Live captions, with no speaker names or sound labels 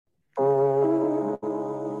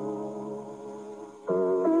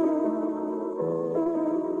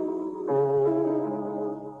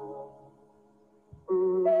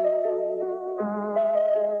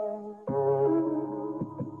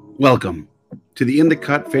Welcome to the In the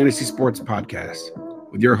Cut Fantasy Sports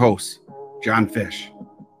Podcast with your hosts, John Fish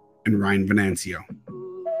and Ryan Venancio.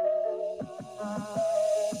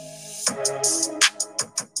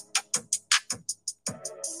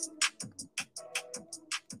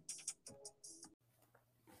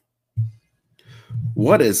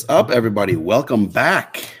 What is up, everybody? Welcome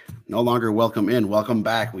back. No longer welcome in, welcome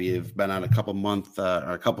back. We have been on a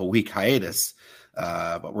couple week hiatus,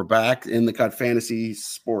 but we're back in the Cut Fantasy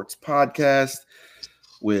Sports Podcast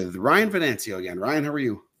with Ryan Venancio again. Ryan, how are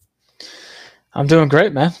you? I'm doing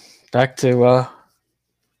great, man. Back to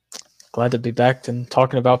glad to be back and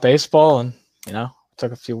talking about baseball, and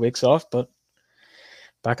took a few weeks off, but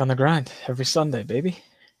back on the grind every Sunday, baby.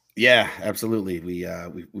 Yeah, absolutely. We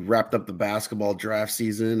wrapped up the basketball draft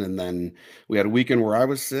season, and then we had a weekend where I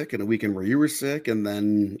was sick and a weekend where you were sick, and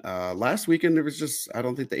then last weekend it was just, I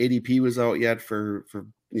don't think the ADP was out yet for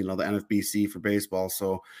the NFBC for baseball,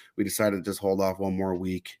 so we decided to just hold off one more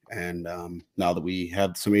week. And now that we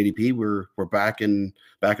have some ADP, we're back in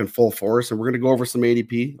full force, and we're going to go over some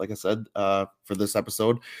ADP, like I said, for this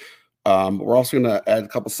episode. We're also going to add a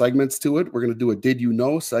couple segments to it. We're going to do a Did You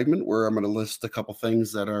Know segment where I'm going to list a couple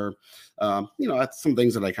things that are, some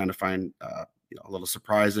things that I kind of find, a little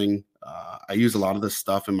surprising. I use a lot of this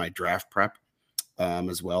stuff in my draft prep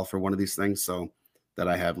as well for one of these things, so that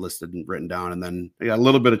I have listed and written down. And then I got a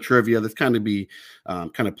little bit of trivia that's kind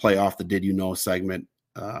of play off the Did You Know segment.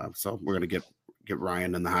 So we're going to get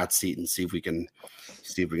Ryan in the hot seat and see if we can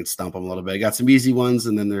stump him a little bit. I got some easy ones,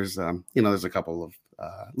 and then there's there's a couple of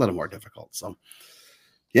a little more difficult. So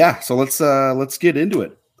yeah, so let's get into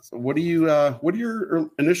it. So what are your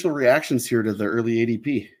initial reactions here to the early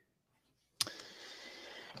ADP?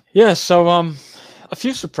 Yeah, so a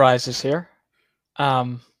few surprises here.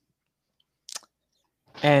 And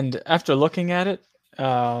after looking at it,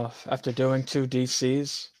 after doing two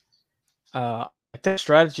DCs, I think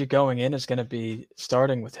strategy going in is going to be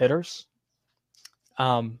starting with hitters.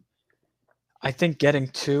 I think getting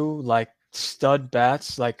two stud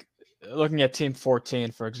bats, like looking at Team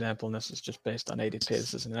 14, for example, and this is just based on ADP,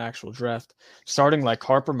 this isn't an actual draft, starting like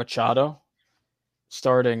Harper Machado,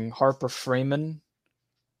 starting Harper Freeman,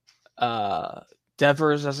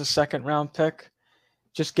 Devers as a second round pick,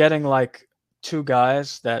 just getting like two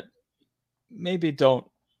guys that maybe don't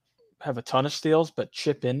have a ton of steals, but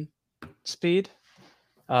chip in speed.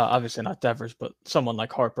 Obviously not Devers, but someone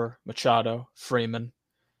like Harper, Machado, Freeman.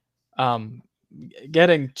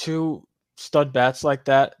 Getting two stud bats like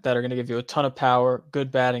that are going to give you a ton of power, good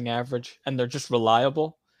batting average, and they're just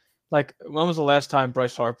reliable. Like, when was the last time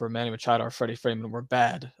Bryce Harper, Manny Machado, or Freddie Freeman were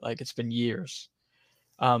bad? Like, it's been years.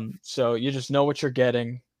 So you just know what you're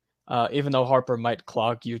getting, even though Harper might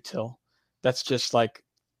clog util. That's just how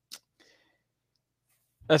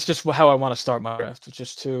I want to start my draft, with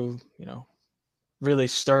just two, really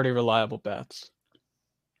sturdy, reliable bats.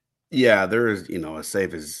 Yeah, they're as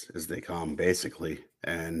safe as they come, basically.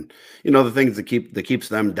 And the things that keeps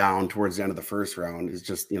them down towards the end of the first round is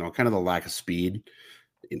just kind of the lack of speed.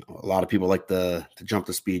 A lot of people like to jump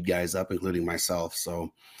the speed guys up, including myself.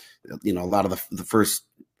 So a lot of the first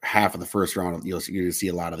half of the first round, you're going to see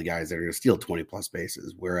a lot of the guys that are going to steal 20 plus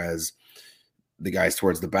bases, whereas the guys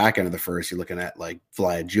towards the back end of the first, you're looking at like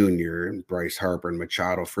Vlad Jr. and Bryce Harper and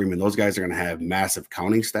Machado, Freeman. Those guys are going to have massive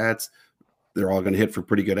counting stats. They're all going to hit for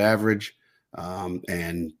pretty good average.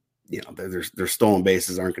 And their stolen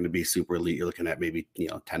bases aren't going to be super elite. You're looking at maybe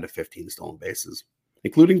 10 to 15 stolen bases,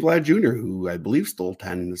 including Vlad Jr., who I believe stole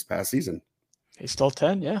 10 this past season. He stole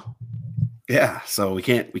 10, yeah. Yeah, so we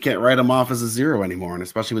can't write him off as a zero anymore, and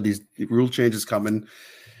especially with these rule changes coming,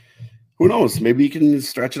 who knows? Maybe you can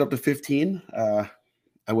stretch it up to 15.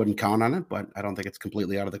 I wouldn't count on it, but I don't think it's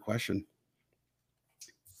completely out of the question.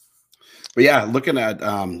 But yeah, looking at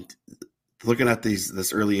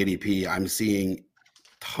this early ADP, I'm seeing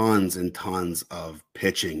tons and tons of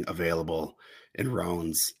pitching available in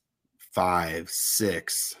rounds 5,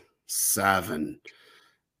 6, 7,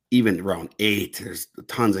 even round 8. There's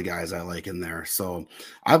tons of guys I like in there. So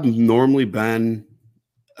I've normally been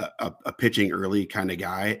a pitching early kind of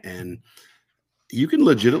guy, and you can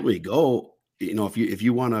legitimately go, if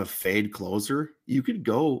you want to fade closer, you could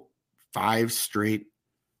go 5 straight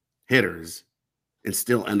hitters and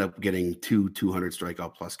still end up getting 200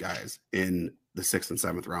 strikeout plus guys in the 6th and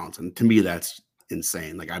 7th rounds. And to me, that's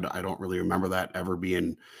insane. Like, I don't really remember that ever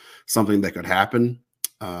being something that could happen.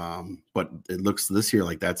 But it looks this year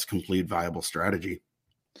like that's complete viable strategy.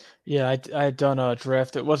 Yeah, I had done a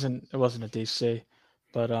draft. It wasn't a DC,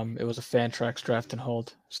 but it was a Fantrax draft and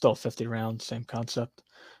hold. Still 50 rounds, same concept.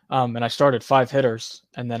 And I started 5 hitters,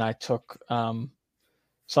 and then I took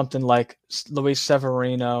something like Luis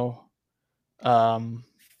Severino,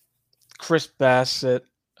 Chris Bassett,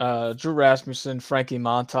 Drew Rasmussen, Frankie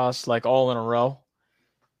Montas, like all in a row.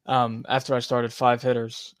 After I started 5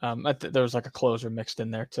 hitters, there was like a closer mixed in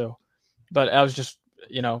there too. But I was just,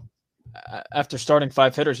 after starting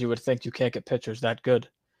 5 hitters, you would think you can't get pitchers that good,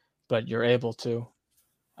 but you're able to.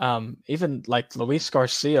 Even like Luis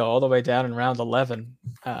Garcia all the way down in round 11.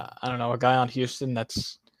 I don't know, a guy on Houston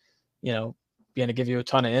that's, going to give you a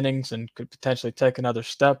ton of innings and could potentially take another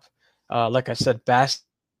step. Like I said, Bassett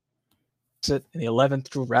in the 11th,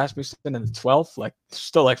 Drew Rasmussen in the 12th, like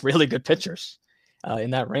still like really good pitchers in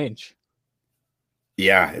that range.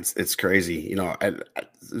 Yeah, it's crazy.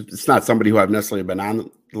 It's not somebody who I've necessarily been on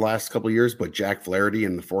the last couple of years, but Jack Flaherty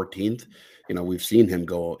in the 14th, we've seen him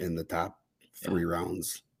go in the top 3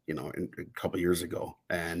 rounds, a couple of years ago.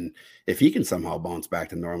 And if he can somehow bounce back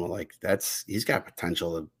to normal, like he's got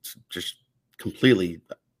potential to just completely,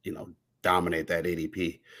 dominate that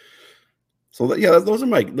ADP. So those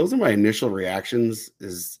are my initial reactions.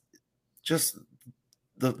 Is just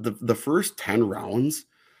the first 10 rounds.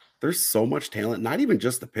 There's so much talent, not even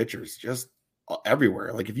just the pitchers, just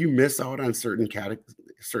everywhere. Like if you miss out on certain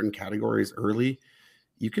categories early,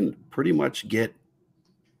 you can pretty much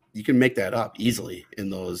make that up easily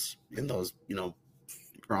in those,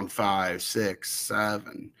 round 5, 6,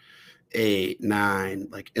 7, 8, 9,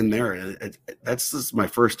 like in there. That's just my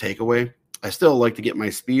first takeaway. I still like to get my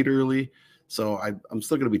speed early, so I'm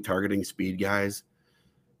still going to be targeting speed guys.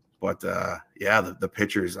 But the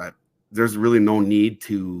pitchers, there's really no need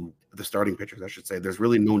to the starting pitchers, I should say. There's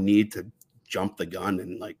really no need to jump the gun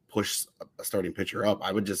and like push a starting pitcher up.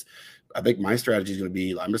 I think my strategy is going to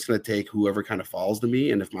be, I'm just going to take whoever kind of falls to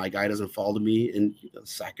me. And if my guy doesn't fall to me in the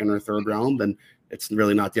 2nd or 3rd round, then it's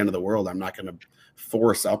really not the end of the world. I'm not going to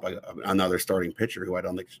force up another starting pitcher who I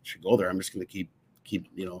don't think should go there. I'm just going to keep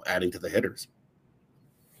adding to the hitters.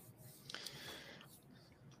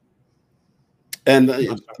 And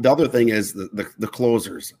the other thing is the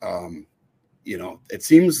closers. It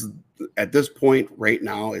seems at this point right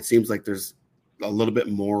now, it seems like there's a little bit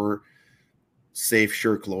more safe,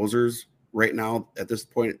 sure closers right now at this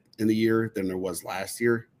point in the year than there was last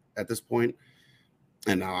year at this point.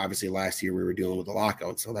 And now, obviously, last year we were dealing with the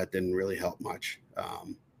lockout, so that didn't really help much.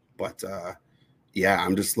 I'm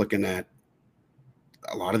just looking at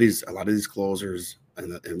a lot of these closers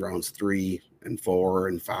in rounds 3 and 4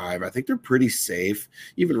 and 5. I think they're pretty safe.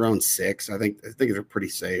 Even round 6, I think they're pretty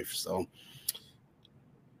safe. So,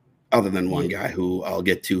 other than one guy who I'll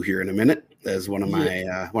get to here in a minute as one of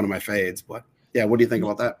my fades. But yeah, what do you think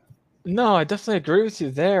about that? No, I definitely agree with you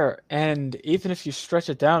there. And even if you stretch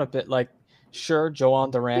it down a bit, like sure, Joan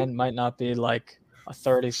Duran might not be like a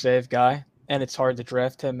 30 save guy, and it's hard to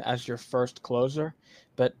draft him as your first closer.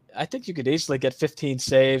 But I think you could easily get 15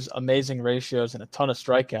 saves, amazing ratios, and a ton of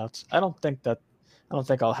strikeouts. I don't think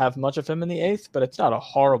I'll have much of him in the 8th, but it's not a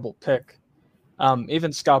horrible pick.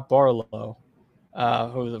 Even Scott Barlow,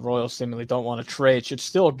 who the Royals seemingly don't want to trade, should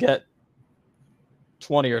still get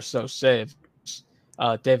 20 or so saves.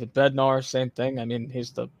 David Bednar, same thing. I mean,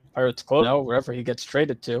 he's the Pirates closer. Wherever he gets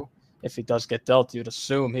traded to, if he does get dealt, you'd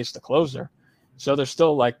assume he's the closer. So there's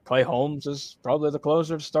still like Clay Holmes is probably the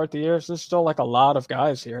closer to start the year. So there's still like a lot of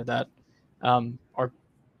guys here that are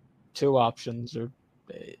 2 options or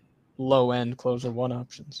low end closer 1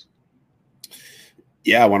 options.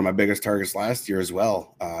 Yeah, one of my biggest targets last year as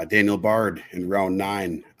well, Daniel Bard in round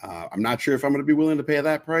 9. I'm not sure if I'm going to be willing to pay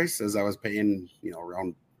that price, as I was paying,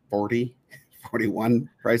 around 40, 41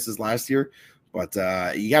 prices last year. But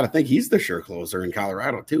you got to think he's the sure closer in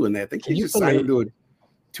Colorado too, and I think he just signed him to a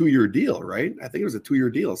 2-year deal, right? I think it was a 2-year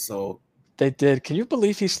deal. So they did. Can you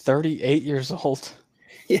believe he's 38 years old?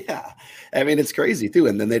 Yeah, I mean it's crazy too.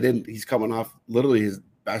 And then they didn't. He's coming off literally his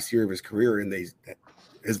best year of his career, and his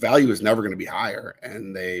value is never going to be higher,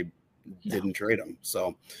 and they didn't trade him.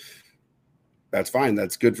 So that's fine.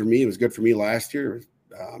 That's good for me. It was good for me last year.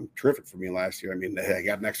 Terrific for me last year. I mean, I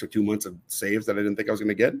got an extra 2 months of saves that I didn't think I was going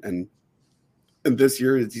to get, and this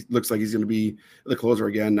year it looks like he's going to be the closer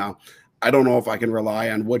again. Now, I don't know if I can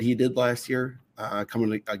rely on what he did last year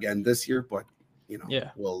coming again this year, but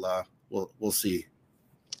we'll see.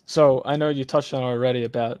 So I know you touched on already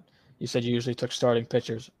about, you said you usually took starting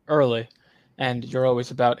pitchers early, and you're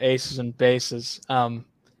always about aces and bases.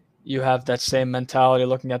 You have that same mentality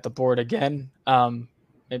looking at the board again.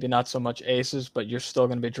 Maybe not so much aces, but you're still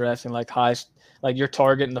going to be drafting like your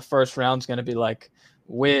target in the first round is going to be like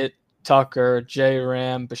Witt, Tucker,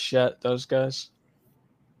 J-Ram, Bichette, those guys.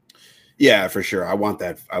 Yeah, for sure. I want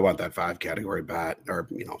that 5 category bat, or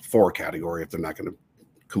 4 category if they're not going to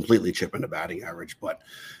completely chip into batting average. But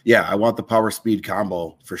yeah, I want the power speed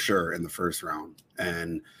combo for sure in the first round.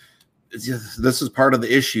 And this is part of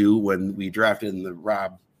the issue when we drafted in the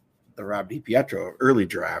Rob DiPietro early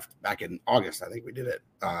draft back in August. I think we did it.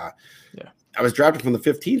 Yeah. I was drafted from the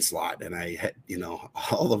 15 slot, and I had,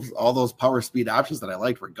 all those power speed options that I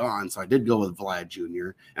liked were gone. So I did go with Vlad Jr.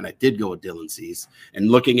 and I did go with Dylan Cease.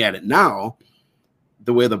 And looking at it now,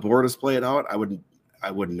 the way the board is played out, I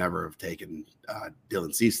would never have taken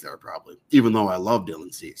Dylan Cease there probably, even though I love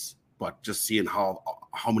Dylan Cease. But just seeing how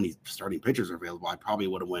many starting pitchers are available, I probably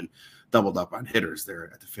would have doubled up on hitters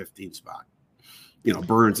there at the 15 spot.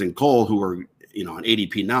 Burns and Cole, who are, on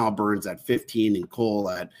ADP now, Burns at 15 and Cole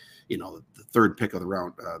at, the third pick of the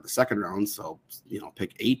round, the second round. So,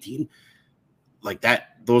 pick 18 like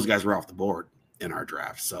that. Those guys were off the board in our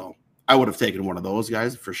draft. So I would have taken one of those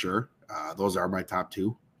guys for sure. Those are my top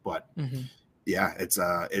two. But yeah,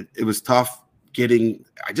 it was tough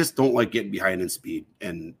I just don't like getting behind in speed.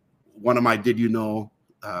 And one of my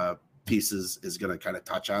pieces is going to kind of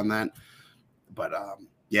touch on that. But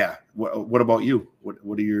yeah, what about you?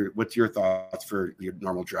 What's your thoughts for your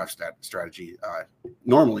normal draft strategy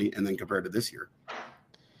normally, and then compared to this year?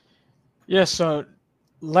 Yeah, so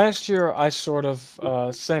last year I sort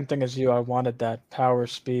of same thing as you. I wanted that power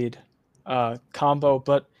speed combo,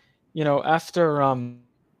 but after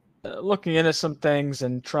looking into some things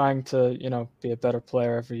and trying to be a better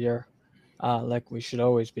player every year, like we should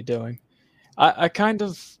always be doing, I kind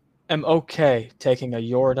of am okay taking a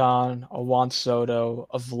Jordan, a Juan Soto,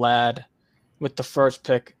 a Vlad with the first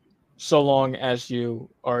pick, so long as you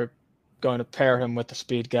are going to pair him with the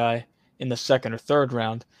speed guy in the second or third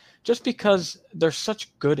round, just because they're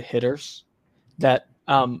such good hitters that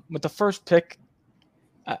with the first pick,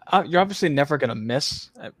 you're obviously never going to miss.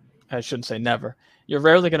 I shouldn't say never. You're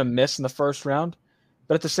rarely going to miss in the first round,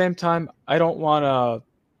 but at the same time, I don't want to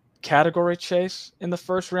category chase in the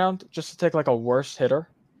first round just to take like a worse hitter.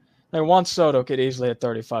 Like Juan Soto could easily hit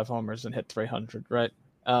 35 homers and hit 300, right?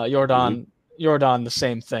 Jordan, the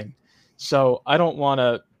same thing. So I don't want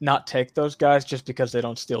to not take those guys just because they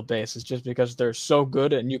don't steal bases, just because they're so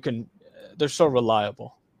good and they're so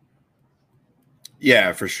reliable.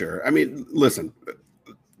 Yeah, for sure. I mean, listen,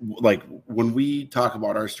 like when we talk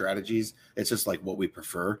about our strategies, it's just like what we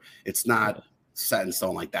prefer. It's not set in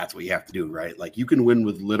stone like that's what you have to do, right? Like you can win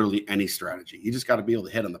with literally any strategy. You just got to be able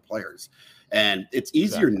to hit on the players. And it's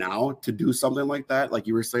easier now to do something like that, like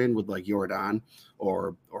you were saying with like Jordan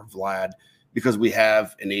or Vlad, because we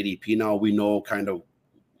have an ADP now. We know kind of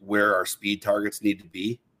where our speed targets need to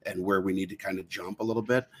be and where we need to kind of jump a little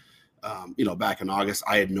bit. Back in August,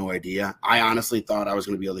 I had no idea. I honestly thought I was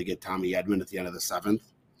going to be able to get Tommy Edman at the end of the 7th,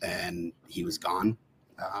 and he was gone.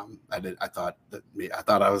 I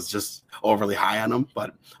thought I was just overly high on him,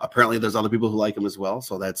 but apparently there's other people who like him as well.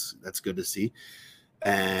 So that's good to see.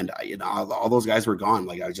 And all those guys were gone.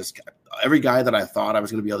 Like every guy that I thought I was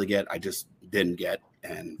going to be able to get, I just didn't get.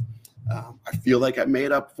 And I feel like I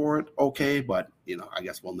made up for it. Okay. But I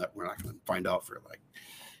guess we're not going to find out for like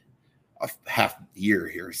a half year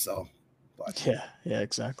here. So, but yeah,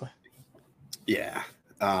 exactly. Yeah.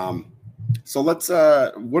 So let's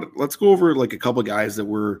go over like a couple guys that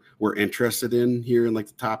we're interested in here in like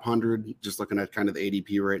the top 100, just looking at kind of the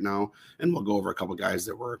ADP right now, and we'll go over a couple guys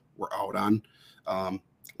that we're out on.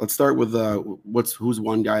 Let's start with who's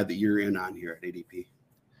one guy that you're in on here at ADP?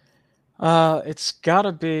 It's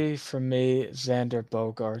gotta be for me Xander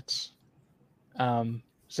Bogaerts.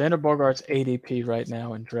 Xander Bogaerts' ADP right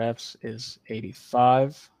now in drafts is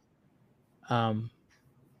 85. That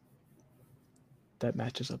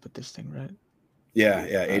matches up with this thing, right? Yeah,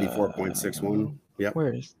 84.61. Yeah.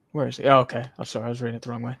 Where is he? Oh, okay. I'm sorry, I was reading it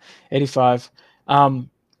the wrong way. 85.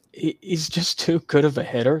 He's just too good of a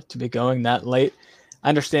hitter to be going that late. I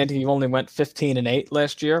understand he only went 15-8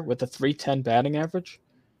 last year with a 310 batting average.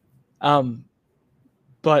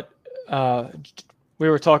 But we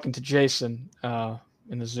were talking to Jason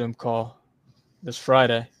in the Zoom call this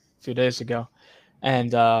Friday, a few days ago,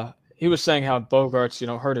 and he was saying how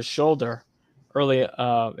Bogaerts, hurt his shoulder early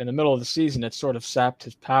in the middle of the season. It sort of sapped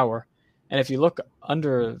his power. And if you look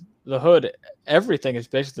under the hood, everything is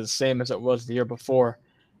basically the same as it was the year before.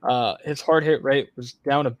 His hard hit rate was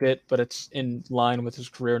down a bit, but it's in line with his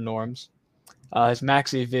career norms. His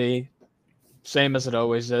max EV, same as it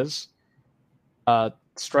always is.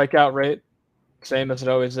 Strikeout rate, same as it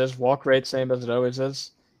always is. Walk rate, same as it always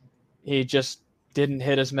is. He just didn't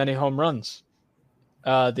hit as many home runs.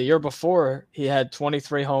 The year before, he had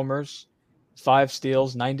 23 homers, 5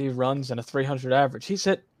 steals, 90 runs, and a 300 average. He's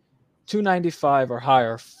hit 295 or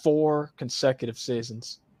higher 4 consecutive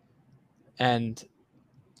seasons. And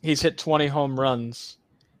he's hit 20 home runs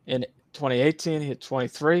In 2018, he hit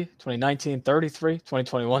 23, 2019, 33,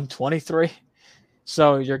 2021, 23.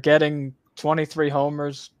 So you're getting 23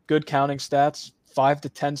 homers, good counting stats, 5 to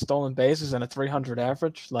 10 stolen bases, and a 300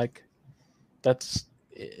 average. Like, that's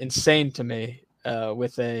insane to me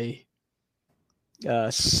with a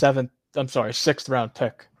sixth round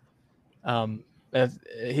pick. Um,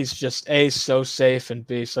 he's just A, so safe, and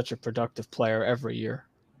B, such a productive player every year.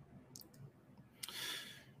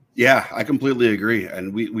 Yeah, I completely agree.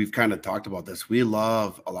 And we've kind of talked about this. We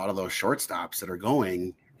love a lot of those shortstops that are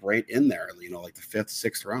going right in there, like the 5th,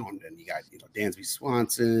 6th round. And you got, Dansby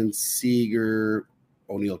Swanson, Seager,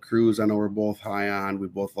 O'Neill Cruz. I know we're both high on. We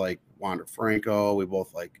both like Wander Franco. We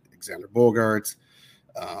both like Alexander Bogaerts.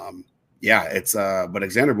 Yeah, it's but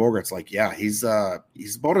Alexander Bogaerts, like, yeah, he's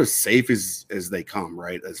about as safe as they come,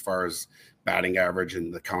 right? As far as batting average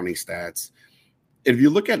and the counting stats. If you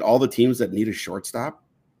look at all the teams that need a shortstop,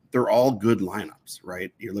 they're all good lineups,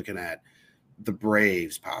 right? You're looking at the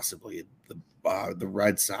Braves, possibly the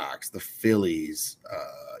Red Sox, the Phillies,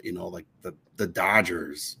 like the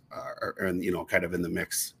Dodgers, and kind of in the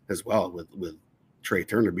mix as well with Trey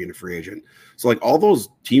Turner being a free agent. So like all those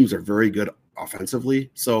teams are very good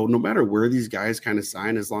offensively. So no matter where these guys kind of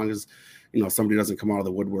sign, as long as somebody doesn't come out of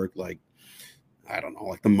the woodwork, like, I don't know,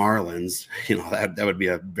 like the Marlins, that would be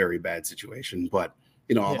a very bad situation. But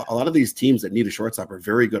Yeah. a lot of these teams that need a shortstop are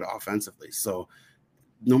very good offensively. So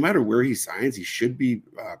no matter where he signs, he should be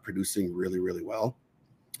producing really, really well.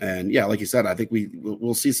 And yeah, like you said, I think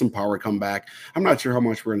we'll see some power come back. I'm not sure how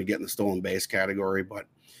much we're going to get in the stolen base category, but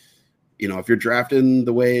if you're drafting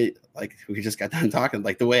the way, like we just got done talking,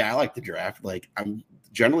 like the way I like to draft, like I'm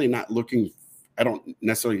generally not looking for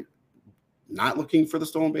the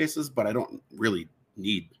stolen bases, but I don't really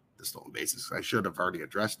need the stolen bases. I should have already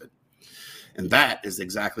addressed it. And that is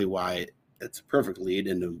exactly why it's a perfect lead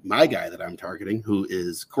into my guy that I'm targeting, who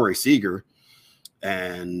is Corey Seager.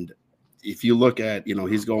 And if you look at,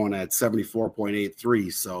 he's going at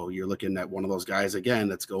 74.83. So you're looking at one of those guys, again,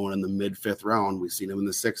 that's going in the mid 5th round. We've seen him in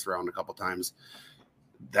the 6th round a couple times.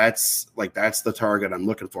 That's the target I'm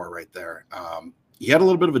looking for right there. He had a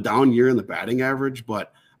little bit of a down year in the batting average,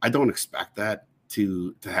 but I don't expect that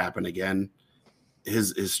to happen again.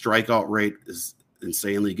 His strikeout rate is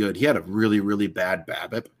insanely good. He had a really, really bad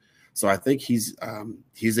BABIP. So I think he's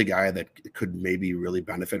a guy that could maybe really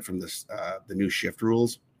benefit from this the new shift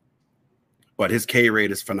rules. But his K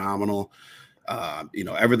rate is phenomenal.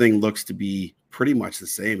 Everything looks to be pretty much the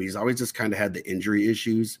same. He's always just kind of had the injury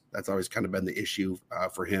issues. That's always kind of been the issue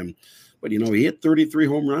for him. But, he hit 33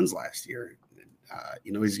 home runs last year.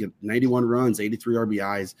 He's got 91 runs, 83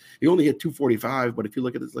 RBIs. He only hit 245, but if you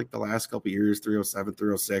look at it, like the last couple of years, 307,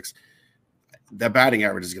 306, that batting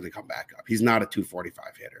average is going to come back up. He's not a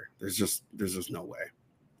 245 hitter. There's just no way.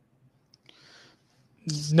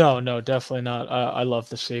 No, definitely not. I love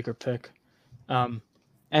the Seager pick. And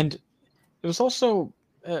it was also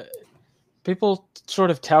people sort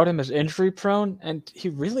of tout him as injury prone, and he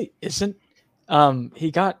really isn't.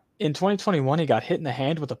 He got in 2021, he got hit in the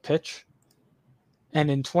hand with a pitch. And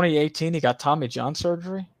in 2018, he got Tommy John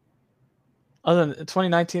surgery. Other than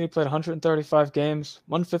 2019, he played 135 games,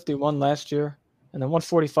 151 last year, and then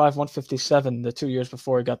 145, 157 the 2 years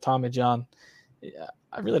before he got Tommy John. Yeah,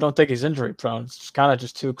 I really don't think he's injury prone. It's kind of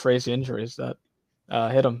just 2 crazy injuries that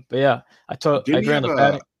hit him. But yeah, I agree on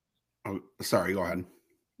the batting. Sorry, go ahead.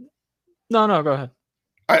 No, go ahead.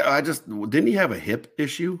 I just didn't he have a hip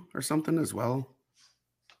issue or something as well?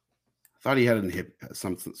 I thought he had a hip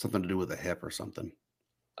something to do with a hip or something.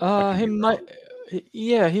 He might.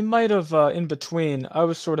 Yeah, he might have in between. I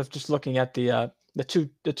was sort of just looking at the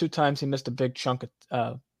two times he missed a big chunk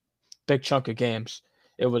of games.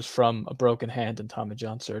 It was from a broken hand and Tommy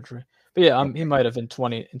John surgery. But yeah, he might have in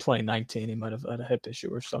 2019 he might have had a hip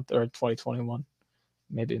issue or something, or 2021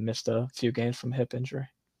 maybe missed a few games from hip injury.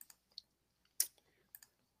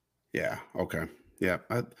 Yeah. Okay. Yeah.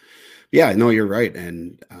 Yeah. No, you're right.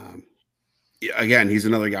 And again, he's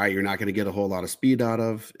another guy you're not going to get a whole lot of speed out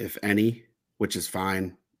of, if any, which is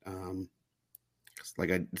fine.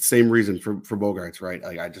 Same reason for Bogaerts, right?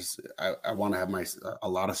 Like I want to have a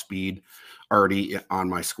lot of speed already on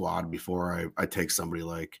my squad before I take somebody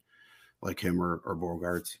like him or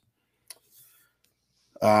Bogaerts.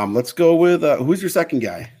 Let's go with who's your second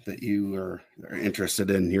guy that you are interested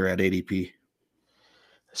in here at ADP?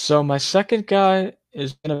 So my second guy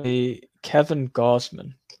is going to be Kevin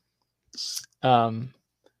Gausman.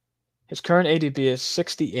 His current ADP is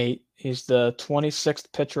 68. He's the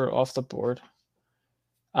 26th pitcher off the board.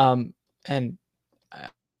 And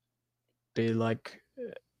be like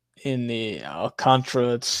in the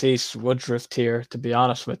Alcantara, Cease, Woodruff tier, to be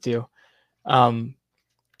honest with you.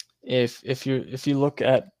 if you look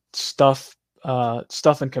at stuff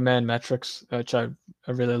and command metrics, which I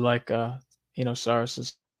really like,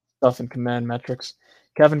 Saris's stuff and command metrics.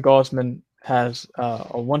 Kevin Gaussman has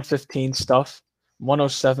a 115 stuff,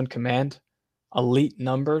 107 command, elite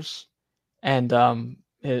numbers, and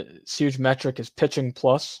his huge metric is pitching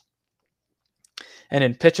plus. And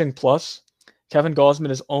in pitching plus, Kevin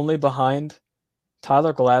Gaussman is only behind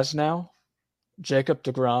Tyler Glasnow, Jacob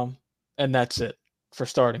deGrom, and that's it for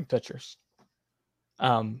starting pitchers.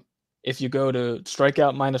 If you go to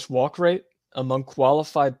strikeout minus walk rate among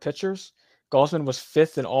qualified pitchers, Gaussman was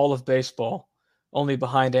 5th in all of baseball, only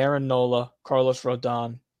behind Aaron Nola, Carlos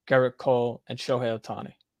Rodon, Gerrit Cole, and Shohei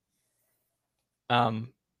Ohtani.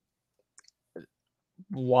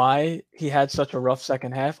 Why he had such a rough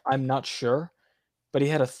second half, I'm not sure, but he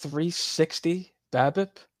had a 360 BABIP,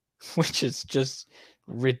 which is just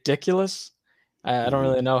ridiculous. I don't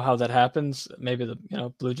really know how that happens. Maybe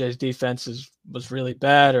the Blue Jays defense was really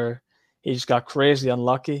bad, or he just got crazy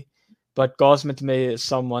unlucky. But Gaussman to me is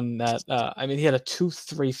someone that he had a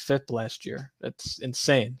 2.3 FIP last year. That's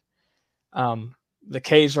insane. The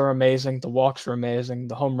Ks are amazing. The walks are amazing.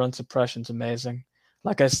 The home run suppression's amazing.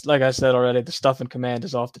 Like I said already, the stuff and command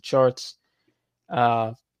is off the charts.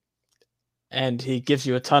 And he gives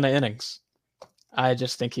you a ton of innings. I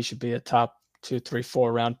just think he should be a top 2, 3,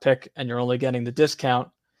 4 round pick, and you're only getting the discount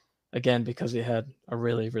again because he had a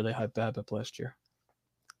really, really high BABIP last year.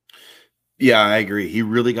 Yeah, I agree. He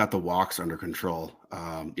really got the walks under control.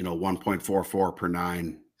 1.44 per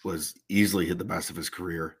 9 was easily the best of his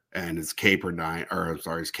career, and his K per 9,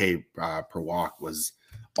 his K per walk was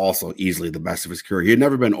also easily the best of his career. He had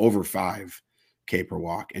never been over 5 K per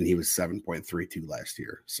walk, and he was 7.32 last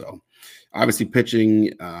year. So obviously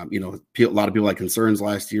pitching, a lot of people had concerns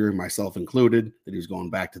last year, myself included, that he was going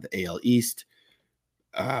back to the AL East.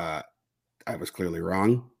 I was clearly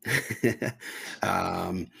wrong.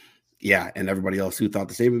 And everybody else who thought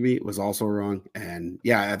the same of me was also wrong. And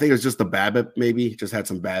I think it was just the BABIP, maybe just had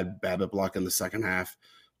some bad BABIP luck in the second half.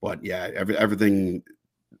 But everything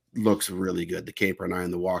looks really good. The K per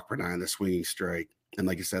 9, the walk per 9, the swinging strike. And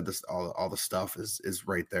like you said, this all the stuff is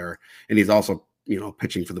right there. And he's also,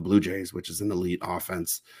 pitching for the Blue Jays, which is an elite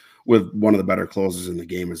offense with one of the better closers in the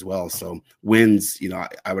game as well. So wins,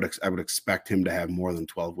 I would expect him to have more than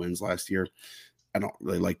 12 wins last year. I don't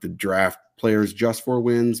really like to draft players just for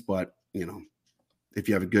wins, but if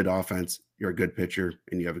you have a good offense, you're a good pitcher,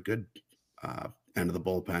 and you have a good end of the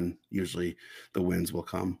bullpen, usually the wins will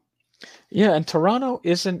come. Yeah, and Toronto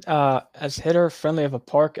isn't as hitter-friendly of a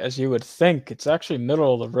park as you would think. It's actually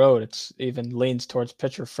middle of the road. It's even leans towards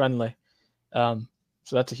pitcher-friendly. So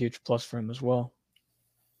that's a huge plus for him as well.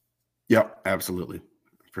 Yep, absolutely.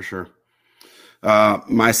 For sure.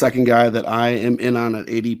 My second guy that I am in on at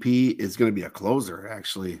ADP is going to be a closer,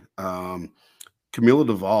 actually. Camilo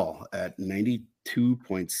Doval at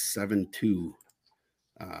 92.72.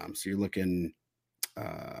 So you're looking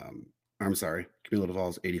I'm sorry, Camilo Doval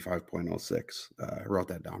is 85.06. I wrote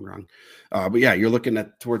that down wrong. But you're looking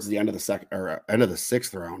at towards the end of the end of the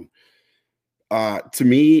 6th round. To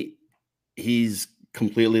me, he's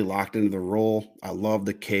completely locked into the role. I love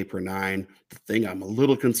the K per 9. The thing I'm a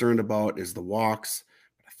little concerned about is the walks.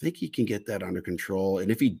 I think he can get that under control.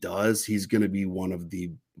 And if he does, he's going to be one of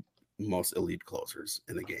the most elite closers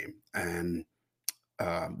in the game. And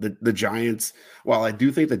the Giants, while I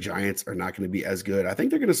do think the Giants are not going to be as good, I think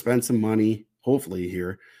they're going to spend some money, hopefully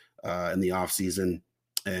here in the offseason,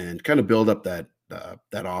 and kind of build up that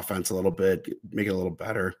offense a little bit, make it a little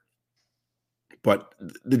better. But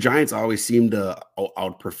the Giants always seem to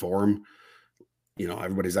outperform,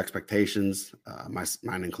 everybody's expectations,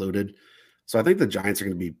 mine included. So I think the Giants are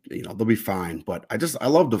going to be, they'll be fine. But I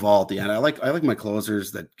love Doval at the end. I like my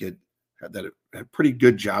closers that have pretty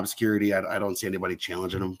good job security. I don't see anybody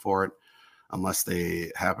challenging them for it unless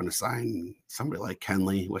they happen to sign somebody like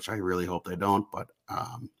Kenley, which I really hope they don't. But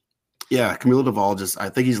Camilo Doval, I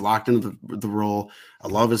think he's locked into the role. I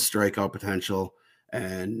love his strikeout potential,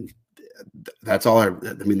 and that's all.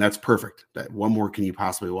 That's perfect. What more can you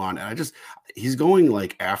possibly want? And he's going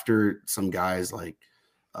like after some guys like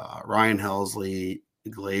Ryan Helsley,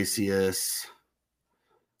 Iglesias.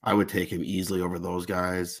 I would take him easily over those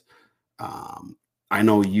guys. I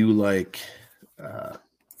know you like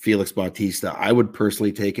Felix Bautista. I would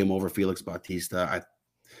personally take him over Felix Bautista.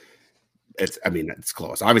 It's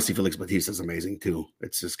close. Obviously, Felix Bautista is amazing too.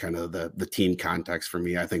 It's just kind of the team context for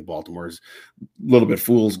me. I think Baltimore's a little bit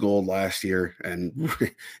fool's gold last year and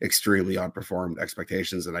extremely outperformed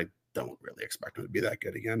expectations, and I don't really expect him to be that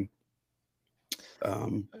good again.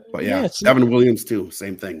 Devin Williams too.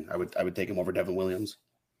 Same thing. I would take him over Devin Williams.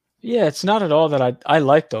 Yeah, it's not at all that I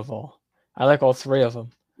like Doval. I like all three of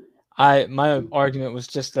them. My argument was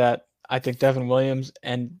just that I think Devin Williams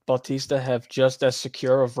and Bautista have just as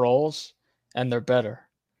secure of roles, and they're better.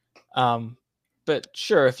 But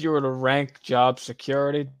sure, if you were to rank job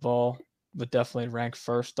security, Ball would definitely rank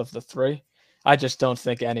first of the three. I just don't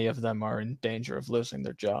think any of them are in danger of losing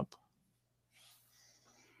their job.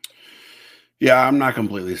 Yeah, I'm not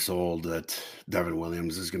completely sold that Devin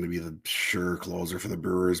Williams is going to be the sure closer for the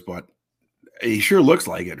Brewers, but he sure looks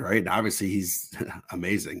like it, right? And obviously, he's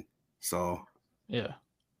amazing. So, Yeah.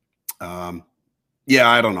 Yeah,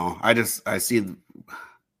 I don't know. I see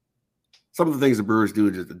some of the things the Brewers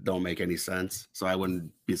do just don't make any sense. So I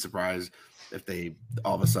wouldn't be surprised if they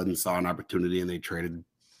all of a sudden saw an opportunity and they traded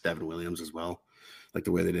Devin Williams as well, like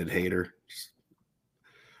the way they did Hader.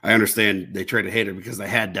 I understand they traded Hader because they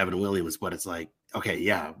had Devin Williams, but it's like, okay,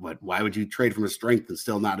 yeah, but why would you trade from a strength and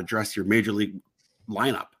still not address your major league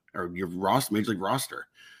lineup or your major league roster?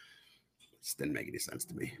 It just didn't make any sense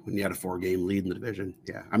to me when you had a 4-game lead in the division.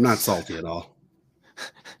 Yeah, I'm not salty at all.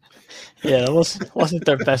 Yeah, that wasn't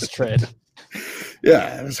their best trade.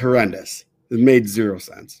 Yeah, it was horrendous. It made zero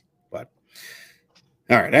sense. But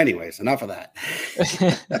all right, anyways, enough of that.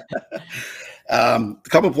 A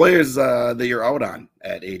couple of players that you're out on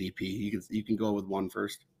at ADP. You can go with one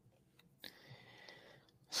first.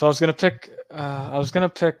 So I was gonna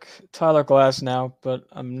pick Tyler Glass now, but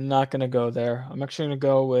I'm not gonna go there. I'm actually gonna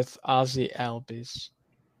go with Ozzy Albies.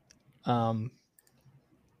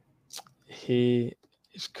 He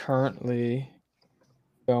is currently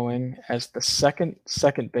going as the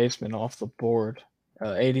second baseman off the board,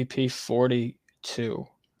 ADP 42.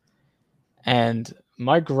 And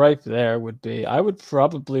my gripe there would be I would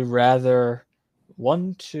probably rather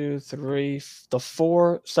the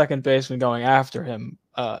 4 second basemen going after him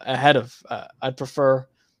ahead of. I'd prefer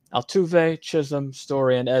Altuve, Chisholm,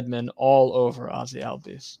 Story, and Edman all over Ozzy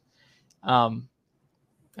Albies.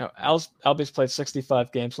 Albies played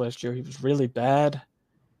 65 games last year. He was really bad.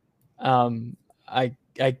 I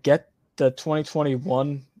get the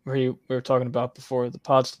 2021 where we were talking about before the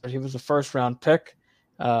pod started. He was a first round pick.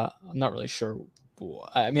 I'm not really sure.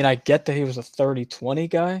 I mean, I get that he was a 30-20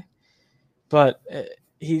 guy, but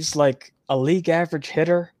he's like a league average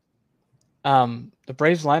hitter. The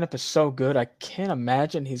Braves lineup is so good. I can't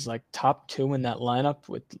imagine he's like top 2 in that lineup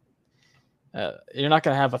with you're not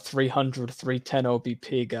going to have a 300, 310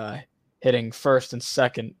 OBP guy hitting first and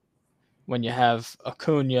second when you have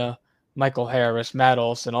Acuna, Michael Harris, Matt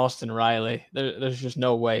Olson, Austin Riley. There's just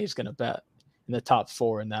no way he's going to bat in the top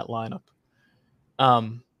 4 in that lineup.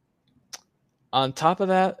 On top of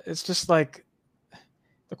that, it's just like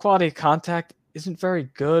the quality of contact isn't very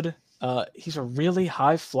good. He's a really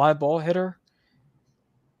high fly ball hitter,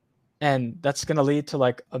 and that's going to lead to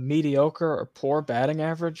like a mediocre or poor batting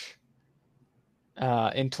average.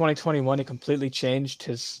 In 2021, he completely changed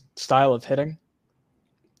his style of hitting.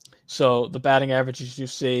 So the batting averages you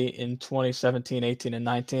see in 2017, 18, and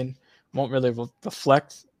 19 won't really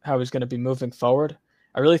reflect how he's going to be moving forward.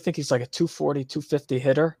 I really think he's like a 240, 250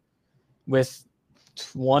 hitter with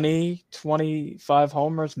 20, 25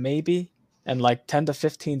 homers maybe, and like 10 to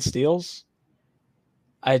 15 steals.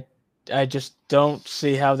 I just don't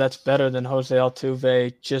see how that's better than Jose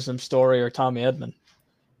Altuve, Chisholm, Story, or Tommy Edman.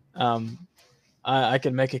 I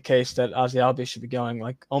can make a case that Ozzy Albies should be going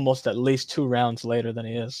like almost at least 2 rounds later than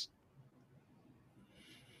he is.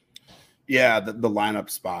 Yeah, the lineup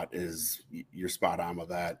spot is you're spot on with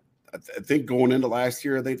that. I think going into last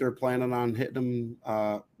year, I think they were planning on hitting him.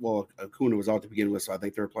 Well, Acuna was out to begin with, so I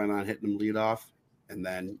think they were planning on hitting him leadoff. And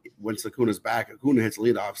then once Acuna's back, Acuna hits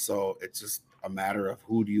leadoff. So it's just a matter of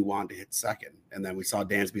who do you want to hit second. And then we saw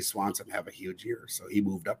Dansby Swanson have a huge year, so he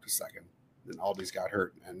moved up to second. And Albies got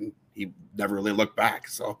hurt, and he never really looked back.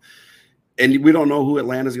 So, and we don't know who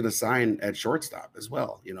Atlanta's going to sign at shortstop as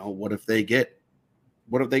well. You know, what if they get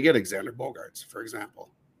Alexander Bogaerts, for example,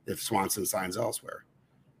 if Swanson signs elsewhere?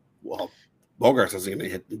 Well, Bogaerts isn't going to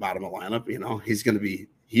hit the bottom of the lineup. You know,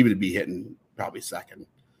 he would be hitting probably second.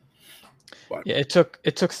 But yeah, it took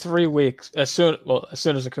 3 weeks as soon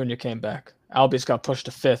as Acuna came back. Albies got pushed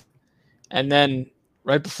to 5th, and then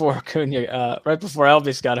right before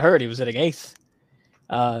Albies got hurt, he was hitting 8th,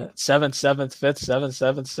 7th, 7th, 5th, 7th,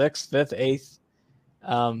 7th, 6th, 5th,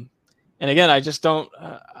 8th. And again, I just don't.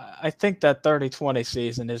 I think that 30-20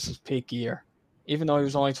 season is his peak year, even though he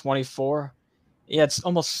was only 24. He had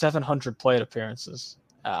almost 700 plate appearances.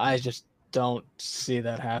 I just don't see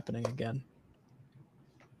that happening again.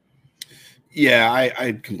 Yeah,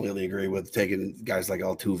 I completely agree with taking guys like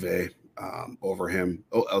Altuve over him.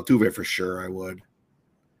 Altuve for sure, I would.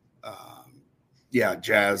 Yeah,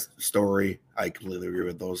 Jazz, Story. I completely agree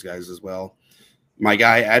with those guys as well. My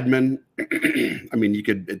guy Edmund. I mean,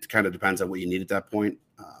 it kind of depends on what you need at that point.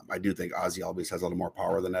 I do think Ozzy Albies has a little more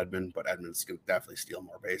power than Edmund, but Edmund's going to definitely steal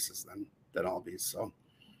more bases than Albies. So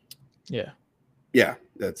yeah,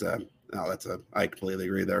 I completely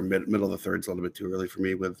agree there. Middle of the third's a little bit too early for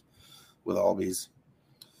me with Albies.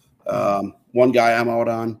 One guy I'm out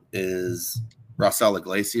on is Raisel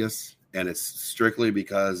Iglesias, and it's strictly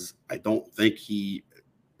because I don't think he's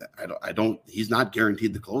not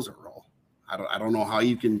guaranteed the closer role. I don't know how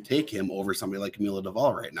you can take him over somebody like Camilo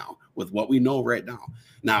Doval right now with what we know right now.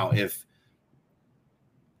 Now, if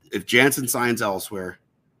Jansen signs elsewhere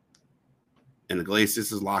and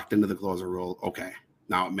Iglesias is locked into the closer role, okay,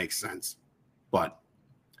 now it makes sense. But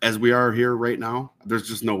as we are here right now, there's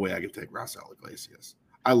just no way I can take Raisel Iglesias.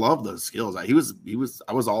 I love those skills. I was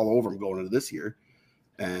all over him going into this year,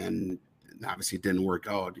 and obviously it didn't work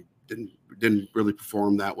out. He didn't really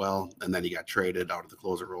perform that well, and then he got traded out of the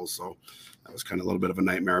closer role. So that was kind of a little bit of a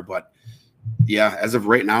nightmare. But yeah, as of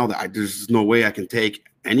right now, there's no way I can take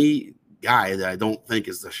any guy that I don't think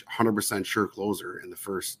is the 100% sure closer in the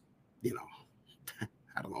first, I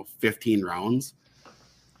don't know, 15 rounds.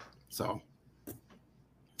 So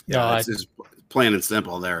yeah, it's just plain and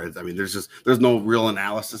simple there. I mean, there's no real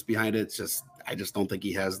analysis behind it. It's just, I just don't think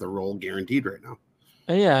he has the role guaranteed right now.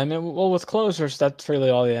 Yeah, I mean, well, with closers, that's really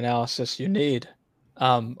all the analysis you need.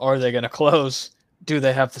 Are they going to close? Do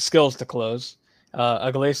they have the skills to close?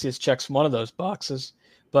 Iglesias checks one of those boxes,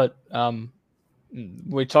 but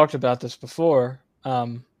we talked about this before,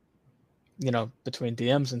 between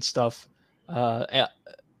DMs and stuff.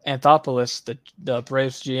 Anthopoulos, the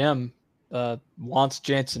Braves GM, wants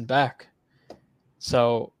Jansen back.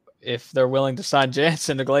 So if they're willing to sign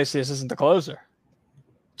Jansen, Iglesias isn't the closer,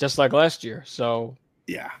 just like last year. So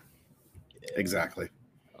yeah, exactly.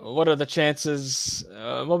 What are the chances?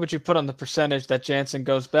 What would you put on the percentage that Jansen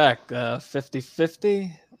goes back?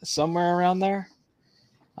 50-50, somewhere around there?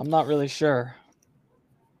 I'm not really sure.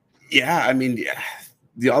 Yeah, I mean,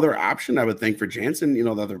 the other option I would think for Jansen, the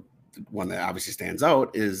other one that obviously stands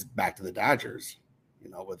out is back to the Dodgers,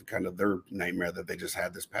 with kind of their nightmare that they just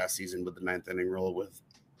had this past season with the ninth inning rule with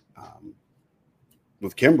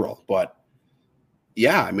Kimbrel. But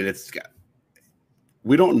yeah, I mean,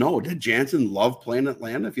 we don't know. Did Jansen love playing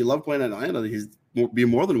Atlanta? If he loved playing Atlanta, he'd be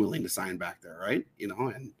more than willing to sign back there, right?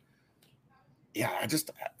 And yeah, I just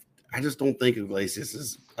don't think Iglesias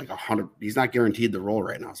is like 100. He's not guaranteed the role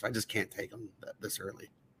right now, so I just can't take him this early.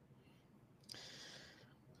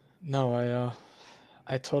 No,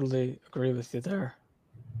 I totally agree with you there.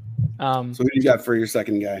 So who do you got for your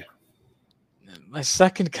second guy? My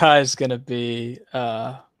second guy is going to be.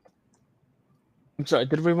 I'm sorry.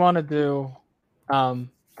 Did we want to do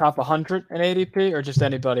top 100 in ADP or just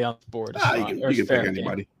anybody on the board? You can pick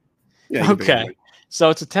anybody. Yeah. Okay. So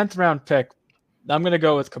it's a 10th round pick. I'm going to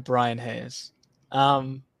go with Brian Hayes.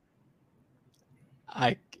 I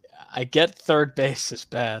get third base is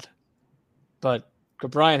bad, but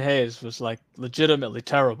Brian Hayes was like legitimately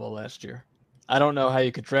terrible last year. I don't know how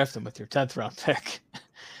you could draft him with your 10th round pick.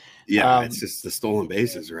 Yeah, it's just the stolen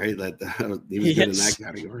bases, right? He was good in that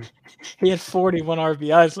category. He had 41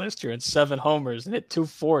 RBIs last year and 7 homers and hit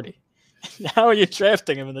 240. How are you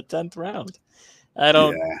drafting him in the 10th round? I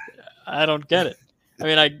don't get it. I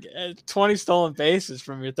mean, 20 stolen bases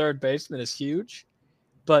from your third baseman is huge,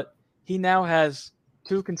 but he now has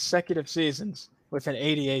 2 consecutive seasons with an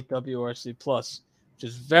 88 WRC plus, which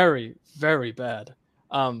is very, very bad.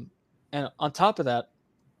 And on top of that,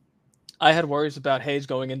 I had worries about Hayes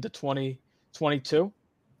going into 2022,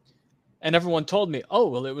 and everyone told me, oh,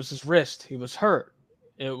 well, it was his wrist. He was hurt.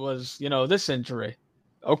 It was, this injury.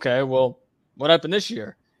 Okay, well, what happened this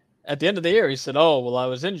year? At the end of the year, he said, oh, well, I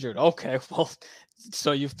was injured. Okay, well,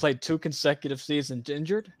 so you've played 2 consecutive seasons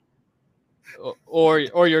injured? Or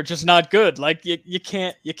you're just not good. Like, you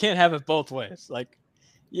can't have it both ways. Like,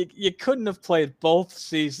 you couldn't have played both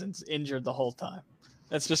seasons injured the whole time.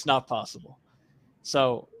 That's just not possible.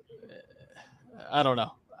 So I don't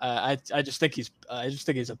know. I just think he's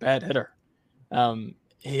a bad hitter.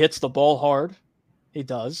 He hits the ball hard. He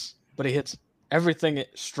does, but he hits everything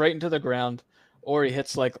straight into the ground, or he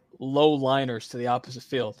hits like low liners to the opposite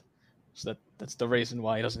field. So that's the reason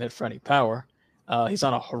why he doesn't hit for any power. He's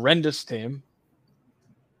on a horrendous team.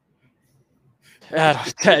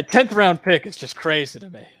 10th round pick is just crazy to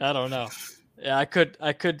me. I don't know. Yeah, I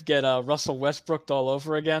could get Russell Westbrook all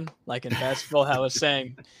over again, like in basketball. How I was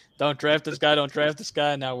saying, don't draft this guy, don't draft this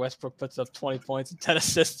guy. Now Westbrook puts up 20 points and 10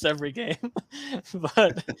 assists every game.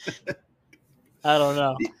 But I don't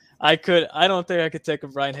know. I don't think I could take a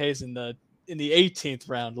Brian Hayes in the 18th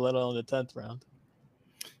round, let alone the 10th round.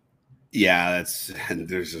 Yeah, and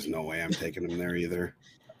there's just no way I'm taking him there either.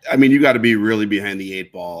 I mean, you got to be really behind the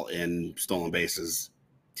eight ball in stolen bases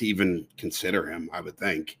to even consider him, I would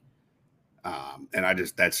think. And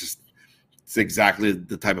it's exactly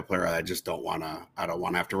the type of player I just don't want to. I don't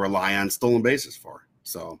want to have to rely on stolen bases for.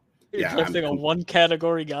 So You're yeah, drafting a one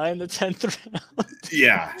category guy in the 10th round.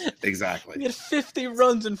 Yeah, exactly. He had 50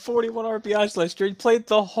 runs and 41 RBIs last year. He played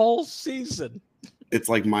the whole season. It's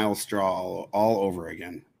like Miles Straw all over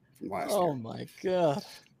again from last year. Oh my god.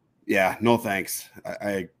 Yeah, no thanks.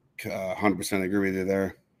 I 100% agree with you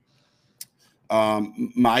there.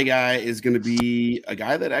 My guy is going to be a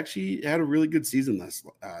guy that actually had a really good season this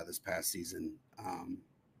past season,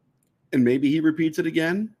 and maybe he repeats it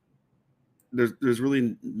again. There's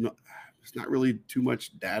really there's not really too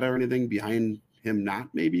much data or anything behind him not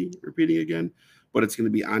maybe repeating again, but it's going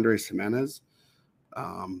to be Andres Jimenez,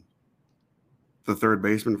 the third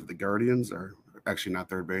baseman for the Guardians, or actually not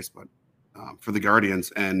third base, but for the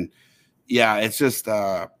Guardians. And yeah, it's just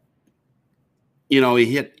he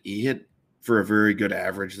hit for a very good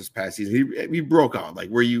average this past season. He broke out. Like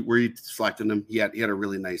where you selecting him, he had a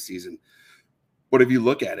really nice season. But if you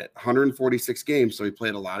look at it, 146 games, so he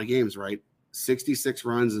played a lot of games, right? 66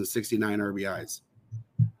 runs and 69 RBIs.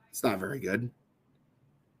 It's not very good.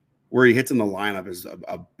 Where he hits in the lineup is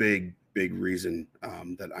a big reason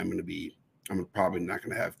that I'm probably not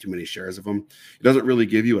going to have too many shares of him. He doesn't really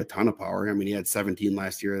give you a ton of power. I mean, he had 17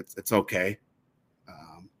 last year. It's okay.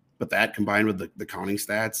 But that combined with the counting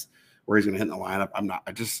stats where he's going to hit in the lineup,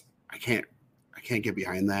 I can't get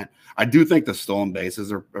behind that. I do think the stolen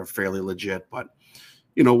bases are fairly legit, but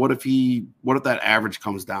what if that average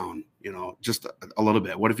comes down, just a little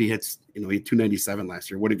bit? What if he hits, he had 297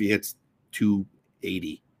 last year. What if he hits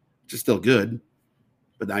 280? Which is still good.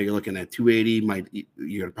 But now you're looking at 280.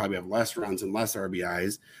 You're gonna probably have less runs and less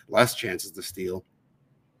RBIs, less chances to steal.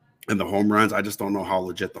 And the home runs, I just don't know how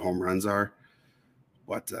legit the home runs are.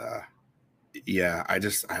 But yeah, I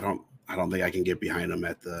don't think I can get behind him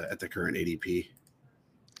at the current ADP.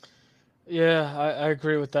 Yeah, I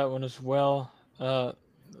agree with that one as well.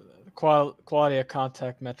 Quality of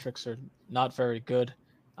contact metrics are not very good.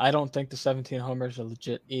 I don't think the 17 homers are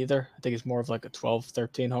legit either. I think he's more of like a 12,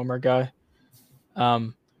 13 homer guy.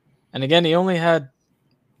 And again, he only had,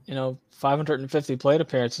 550 plate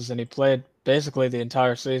appearances, and he played basically the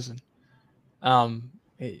entire season.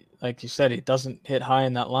 Like you said, he doesn't hit high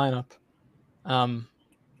in that lineup.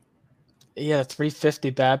 He had a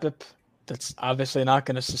 350 BABIP. That's obviously not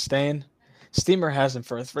going to sustain. Steamer has him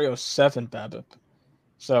for a 307 BABIP.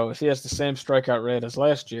 So if he has the same strikeout rate as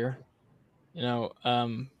last year,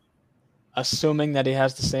 assuming that he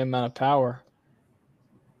has the same amount of power,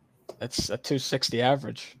 that's a 260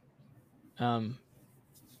 average,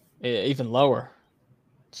 even lower.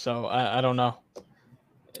 So I don't know.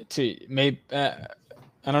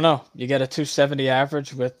 I don't know. You get a 270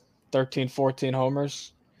 average with 13, 14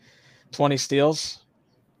 homers, 20 steals.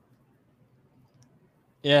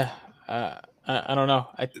 Yeah, I don't know.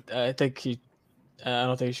 I think I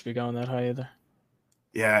don't think he should be going that high either.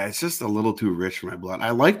 Yeah, it's just a little too rich for my blood.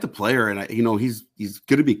 I like the player, and he's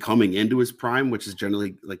going to be coming into his prime, which is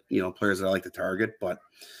generally like players that I like to target. But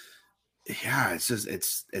yeah, it's just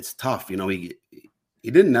it's tough. He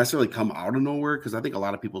didn't necessarily come out of nowhere because I think a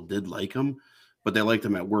lot of people did like him, but they liked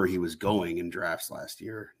him at where he was going in drafts last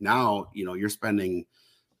year. Now you're spending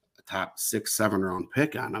a top 6, 7 round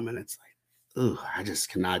pick on him, and it's like, ugh, I just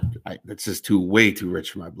cannot. It's just way too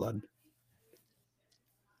rich for my blood.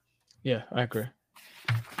 Yeah, I agree.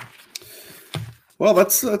 Well,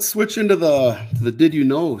 let's switch into the Did You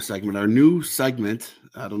Know segment, our new segment.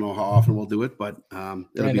 I don't know how often we'll do it, but it'll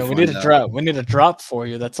be fun. We need a drop. We need a drop for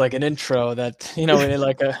you. That's like an intro. That we need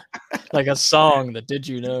like a song. That Did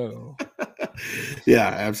You Know? Yeah,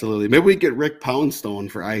 absolutely. Maybe we get Rick Poundstone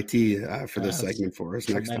for IT for this segment for us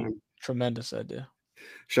next time. Tremendous idea.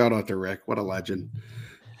 Shout out to Rick. What a legend.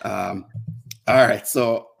 All right,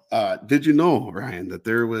 so. Did you know, Ryan, that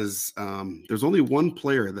there's only one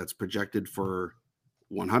player that's projected for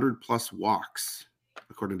 100 plus walks,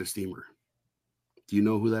 according to Steamer? Do you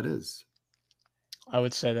know who that is? I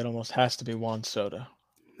would say that almost has to be Juan Soto.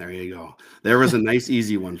 There you go. There was a nice,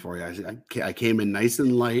 easy one for you. I came in nice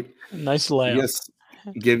and light. Nice layup.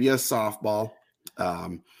 Give you a softball.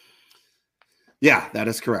 Yeah, that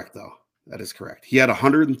is correct, though. That is correct. He had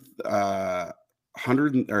 100,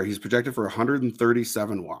 or he's projected for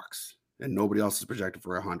 137 walks, and nobody else is projected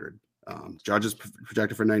for 100. Judge is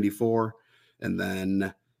projected for 94, and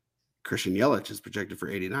then Christian Yelich is projected for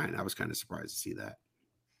 89. I was kind of surprised to see that.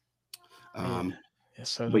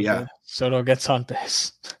 Soto gets on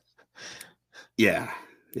base. Yeah,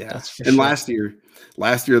 Yeah. That's for And sure.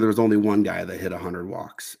 last year there was only one guy that hit 100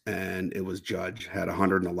 walks, and it was Judge, had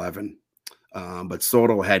 111. But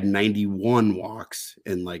Soto had 91 walks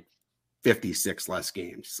in like 56 less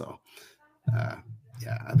games. So,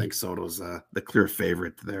 yeah, I think Soto's the clear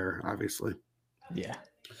favorite there, obviously. Yeah.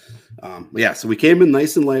 Yeah, so we came in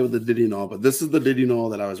nice and light with the Did You Know, but this is the Did You Know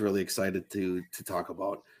that I was really excited to talk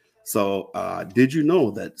about. So, did you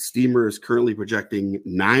know that Steamer is currently projecting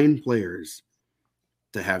 9 players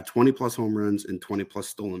to have 20 plus home runs and 20 plus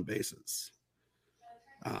stolen bases?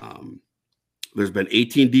 There's been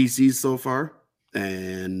 18 DCs so far,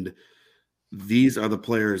 and these are the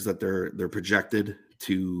players that they're projected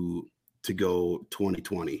to go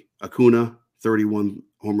 2020. Acuna, 31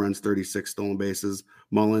 home runs, 36 stolen bases.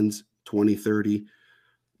 Mullins, 20-30.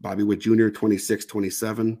 Bobby Witt Jr.,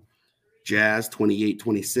 26-27. Jazz,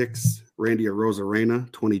 28-26. Randy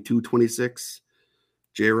Arozarena, 22-26.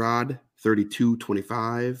 J-Rod,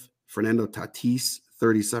 32-25. Fernando Tatis,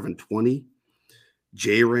 37-20.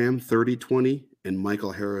 J-Ram, 30-20. And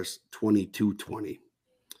Michael Harris, 22-20.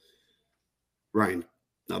 Ryan,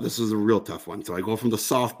 now this is a real tough one. So I go from the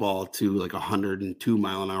softball to like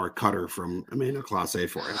 102-mile-an-hour cutter from Emmanuel Clase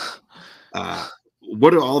for it.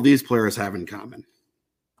 What do all these players have in common?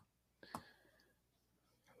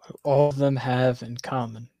 All of them have in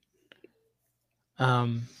common.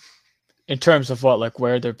 In terms of what, like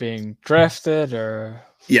where they're being drafted, or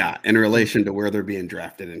Yeah, in relation to where they're being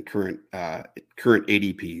drafted in current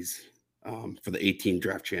ADPs for the 18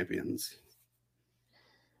 draft champions.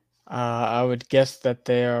 I would guess that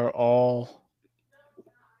they are all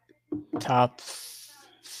top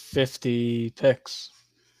 50 picks.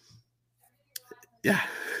 Yeah,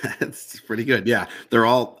 that's pretty good. Yeah, they're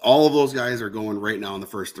all of those guys are going right now in the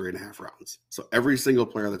first 3.5 rounds. So every single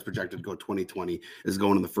player that's projected to go 2020 is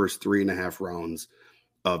going in the first 3.5 rounds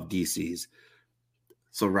of DCs.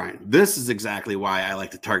 So Ryan, this is exactly why I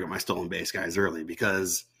like to target my stolen base guys early,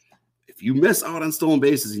 because if you miss out on stolen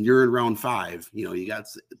bases and you're in round 5, you got,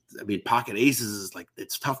 pocket aces is like,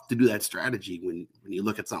 it's tough to do that strategy when you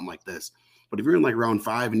look at something like this. But if you're in like round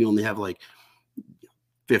 5 and you only have like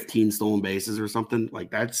 15 stolen bases or something, like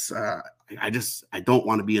that's I don't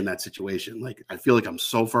want to be in that situation. Like, I feel like I'm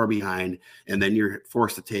so far behind, and then you're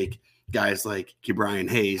forced to take guys like Ke'Bryan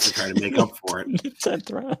Hayes to try to make up for it.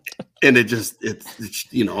 10th round. And it's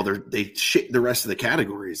they shit the rest of the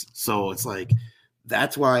categories. So it's like,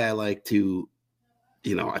 that's why I like to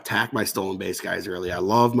attack my stolen base guys early. I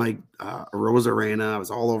love my Arozarena. I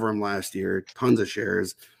was all over him last year, tons of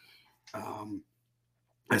shares.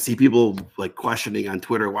 I see people like questioning on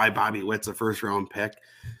Twitter why Bobby Witt's a first round pick.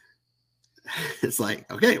 It's like,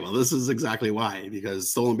 okay, well, this is exactly why, because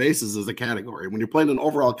stolen bases is a category. When you're playing an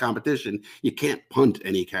overall competition, you can't punt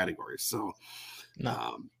any categories. So,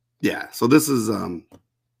 No. Yeah. So this is,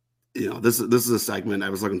 this is a segment I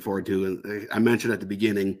was looking forward to. And I mentioned at the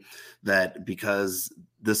beginning that because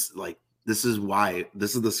this is why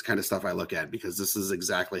this is this kind of stuff I look at, because this is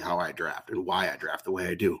exactly how I draft and why I draft the way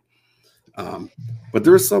I do. But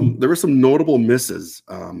there were some notable misses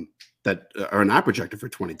that are not projected for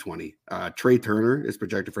 2020. Trey Turner is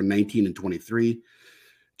projected for 19 and 23.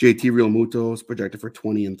 JT Realmuto is projected for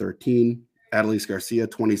 20 and 13. Adolis Garcia,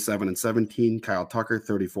 27 and 17. Kyle Tucker,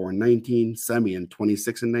 34 and 19. Semien,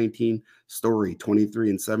 26 and 19. Story, 23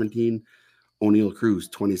 and 17. O'Neal Cruz,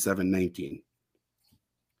 27 and 19.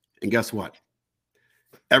 And guess what?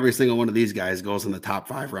 Every single one of these guys goes in the top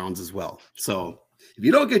 5 rounds as well. So if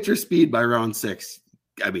you don't get your speed by round 6,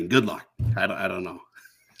 good luck. I don't know.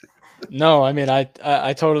 No,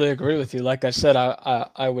 I totally agree with you. Like I said,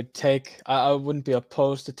 I wouldn't be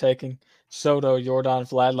opposed to taking Soto, Jordan,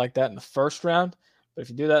 Vlad like that in the first round. But if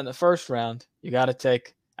you do that in the first round, you got to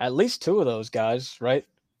take at least 2 of those guys, right,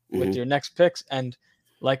 with your next picks. And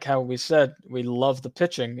like how we said, we love the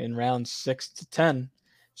pitching in rounds 6 to 10.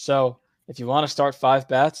 So if you want to start 5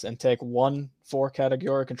 bats and take 1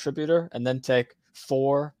 4-category contributor and then take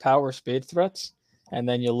 4 power speed threats, and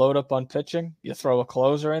then you load up on pitching, you throw a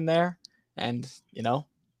closer in there, and, you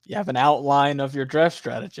have an outline of your draft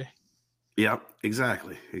strategy. Yep,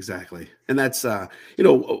 exactly. And that's,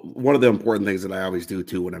 one of the important things that I always do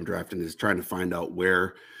too when I'm drafting is trying to find out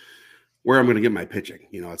where I'm going to get my pitching.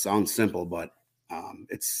 It sounds simple, but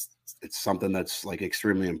it's something that's like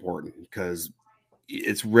extremely important, because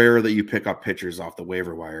it's rare that you pick up pitchers off the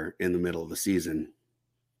waiver wire in the middle of the season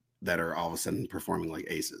that are all of a sudden performing like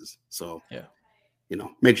aces. So, yeah.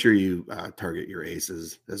 Make sure you target your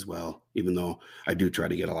aces as well, even though I do try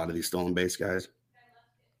to get a lot of these stolen base guys.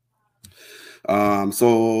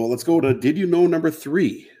 So let's go to Did You Know number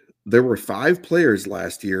 3. There were 5 players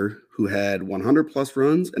last year who had 100 plus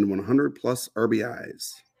runs and 100 plus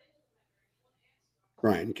RBIs.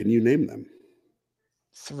 Ryan, can you name them?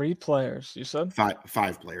 3 players, you said? 5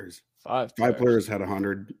 players. 5 5 players. players had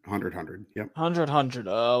 100, 100, 100. Yep. 100.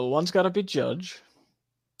 One's got to be Judge.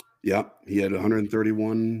 Yep. He had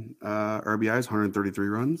 131 RBIs, 133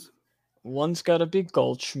 runs. One's got to be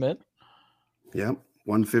Goldschmidt. Yep.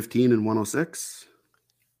 115 and 106.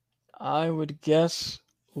 I would guess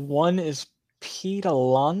one is Pete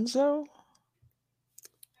Alonso.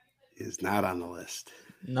 Is not on the list.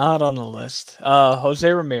 Not on the list. Jose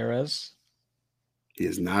Ramirez. He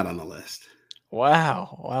is not on the list.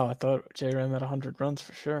 Wow. I thought J Ram had 100 runs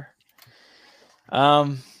for sure.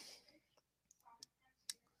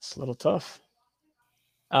 It's a little tough.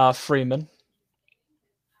 Freeman.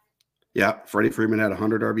 Yeah, Freddie Freeman had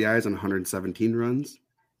 100 RBIs and 117 runs.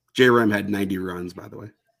 J-Ram had 90 runs, by the way.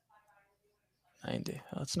 90.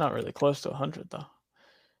 That's not really close to 100,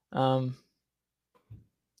 though.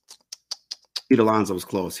 Pete Alonso was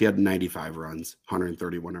close. He had 95 runs,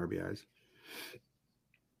 131 RBIs.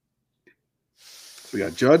 We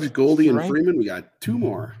got Judge, Goldie, and Freeman. We got 2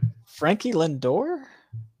 more. Frankie Lindor?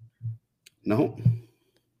 No.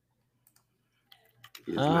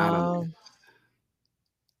 He is not on the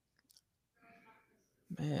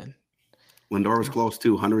Man. Lindor was close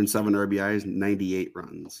too. 107 RBIs, 98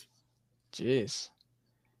 runs. Jeez.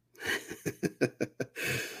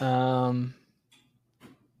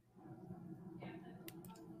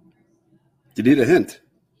 You need a hint?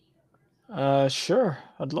 Sure.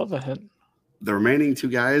 I'd love a hint. The remaining 2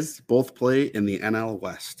 guys both play in the NL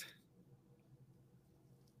West.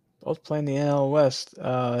 Both play in the NL West.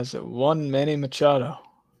 Is it one Manny Machado?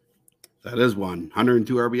 That is one.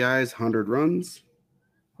 102 RBIs, 100 runs.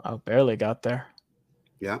 I barely got there.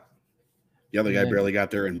 Yeah. The other guy barely got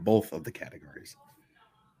there in both of the categories.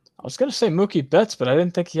 I was going to say Mookie Betts, but I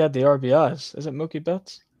didn't think he had the RBIs. Is it Mookie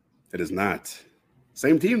Betts? It is not.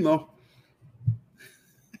 Same team, though.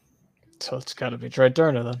 So it's got to be Trey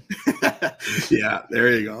Turner, then. Yeah,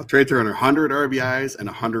 there you go. Trey Turner, 100 RBIs and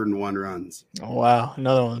 101 runs. Oh, wow.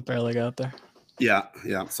 Another one barely got there. Yeah.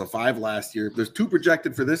 So 5 last year. There's 2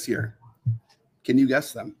 projected for this year. Can you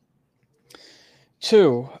guess them?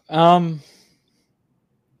 2.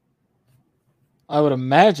 I would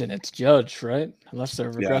imagine it's Judge, right? Unless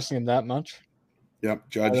they're regressing him that much. Yep.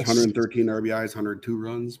 Judge, 113 RBIs, 102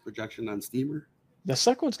 runs, projection on Steamer. The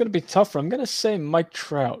second one's going to be tougher. I'm going to say Mike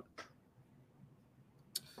Trout.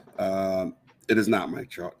 It is not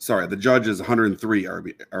Mike Trout. Sorry, the Judge is 103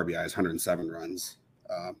 RBIs, 107 runs.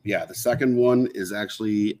 The second one is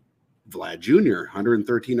actually Vlad Jr.,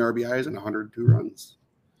 113 RBIs and 102 runs.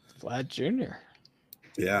 Vlad Jr.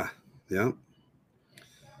 Yeah.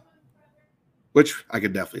 Which I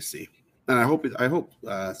could definitely see. And I hope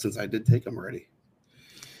since I did take him already.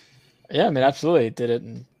 Yeah, I mean, absolutely. He did it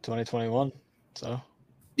in 2021. So.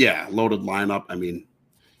 Yeah, loaded lineup. I mean,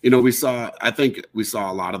 I think we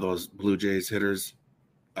saw a lot of those Blue Jays hitters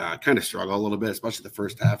kind of struggle a little bit, especially the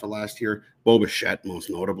first half of last year. Bo Bichette, most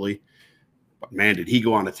notably. But, man, did he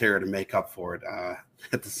go on a tear to make up for it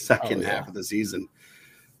at the second half of the season.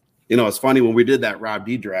 It's funny, when we did that Rob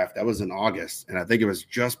D draft, that was in August, and I think it was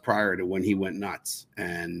just prior to when he went nuts.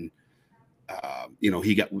 And, he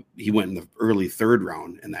went in the early 3rd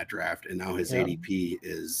round in that draft, and now his ADP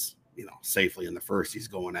is, safely in the first. He's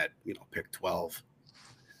going at, pick 12.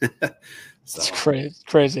 So, it's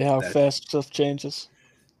crazy how fast stuff changes.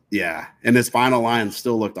 Yeah, and his final line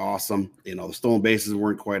still looked awesome. The stolen bases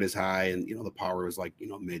weren't quite as high, and the power was like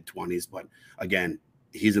mid-20s. But again,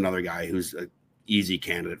 he's another guy who's an easy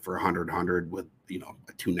candidate for 100 with a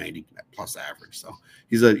 290 plus average. So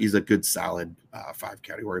he's a good solid 5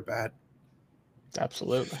 category bat.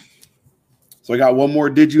 Absolutely. So I got one more.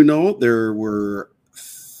 Did you know there were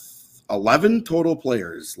 11 total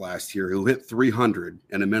players last year who hit 300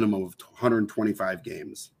 in a minimum of 125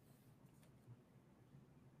 games?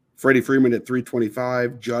 Freddie Freeman at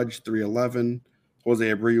 325, Judge 311, Jose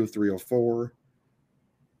Abreu 304,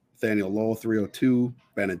 Nathaniel Lowe 302,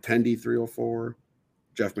 Benintendi 304,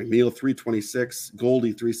 Jeff McNeil 326,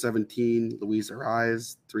 Goldie 317, Luis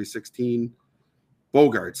Ariz 316,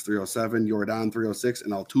 Bogarts 307, Jordan 306,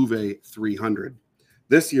 and Altuve 300.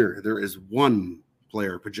 This year, there is 1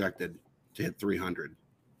 player projected to hit 300,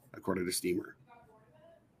 according to Steamer.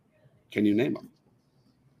 Can you name him?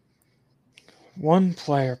 1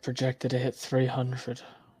 player projected to hit 300.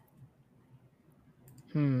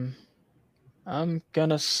 I'm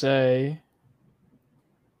gonna say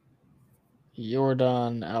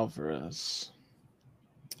Yordan Alvarez.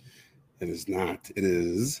 It is not. It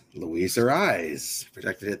is Luis Ariz,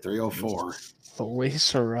 projected hit 304.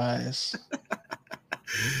 Luis Ariz.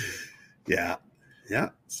 Yeah.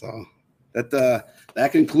 So that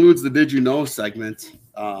concludes the Did You Know segment.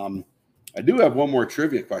 I do have one more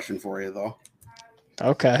trivia question for you, though.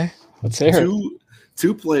 Okay, let's hear it.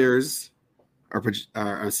 Two players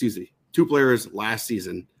two players last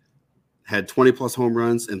season had 20 plus home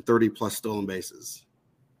runs and 30 plus stolen bases.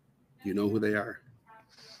 Do you know who they are?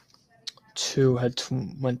 Two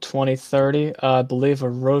went 20-30. I believe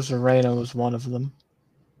Rosarena was one of them.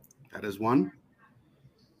 That is one.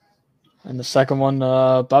 And the second one,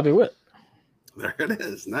 Bobby Witt. There it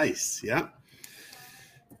is. Nice. Yeah.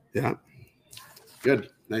 Good.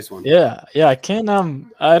 Nice one. Yeah. I can't.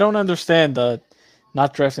 I don't understand the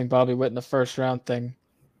not drafting Bobby Witt in the first round thing.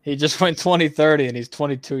 He just went 20-30, and he's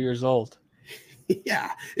 22 years old.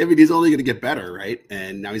 Yeah, I mean, he's only going to get better, right?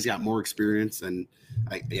 And now he's got more experience, and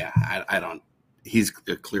I don't. He's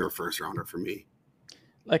a clear first rounder for me.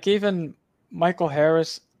 Like even Michael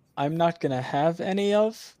Harris, I'm not going to have any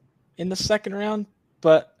of in the second round,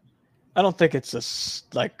 but I don't think it's a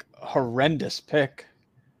horrendous pick.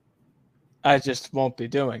 I just won't be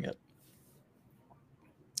doing it.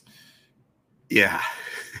 Yeah,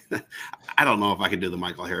 I don't know if I could do the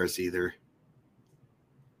Michael Harris either.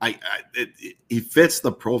 He fits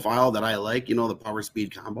the profile that I like, the power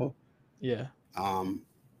speed combo. Yeah. I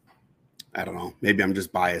don't know. Maybe I'm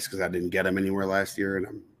just biased because I didn't get him anywhere last year,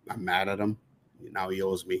 and I'm mad at him. Now he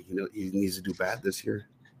owes me. He needs to do bad this year.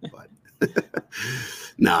 But I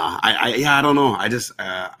don't know. I just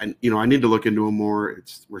I need to look into him more.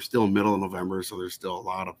 We're still in middle of November, so there's still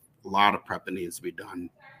a lot of prep that needs to be done.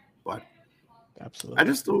 But absolutely, I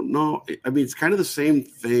just don't know. I mean, it's kind of the same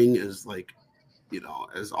thing as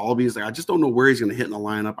as Albies. I just don't know where he's going to hit in the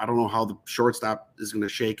lineup. I don't know how the shortstop is going to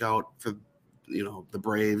shake out for the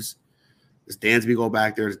Braves. Does Dansby go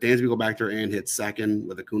back there? Does Dansby go back there and hit second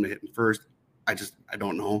with Acuna hitting first? I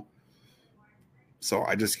don't know. So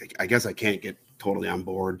I guess I can't get totally on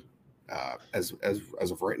board as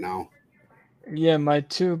of right now. Yeah, my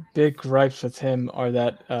two big gripes with him are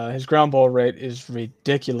that his ground ball rate is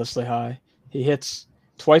ridiculously high. He hits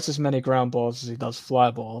twice as many ground balls as he does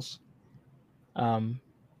fly balls.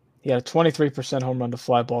 He had a 23% home run to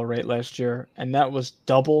fly ball rate last year, and that was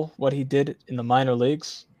double what he did in the minor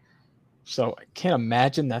leagues. So I can't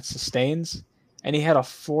imagine that sustains. And he had a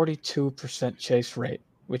 42% chase rate,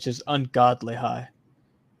 which is ungodly high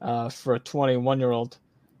for a 21-year-old.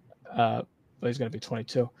 Well, he's going to be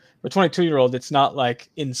 22. For a 22-year-old, it's not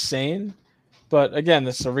insane. But again,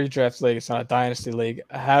 this is a redraft league. It's not a dynasty league.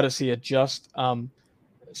 How does he adjust?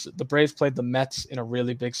 The Braves played the Mets in a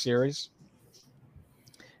really big series.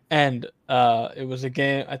 And it was a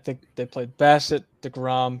game, I think they played Bassett,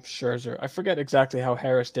 DeGrom, Scherzer. I forget exactly how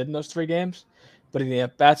Harris did in those 3 games, but in the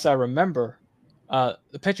at-bats I remember,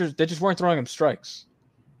 the pitchers, they just weren't throwing him strikes.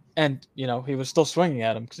 And, he was still swinging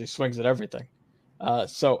at him because he swings at everything.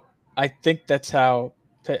 So I think that's how,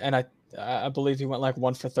 and I believe he went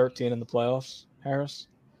 1 for 13 in the playoffs, Harris.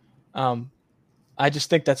 I just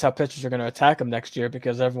think that's how pitchers are going to attack him next year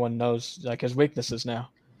because everyone knows his weaknesses now.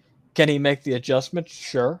 Can he make the adjustment?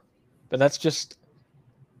 Sure. But that's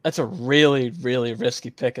a really, really risky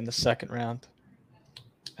pick in the second round.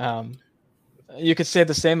 You could say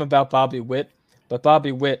the same about Bobby Witt, but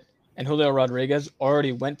Bobby Witt and Julio Rodriguez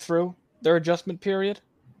already went through their adjustment period,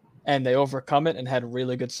 and they overcome it and had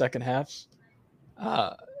really good second halves.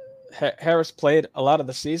 Harris played a lot of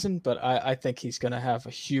the season, but I think he's going to have a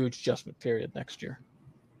huge adjustment period next year.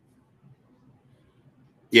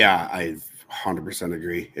 Yeah, I 100%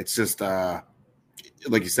 agree. It's just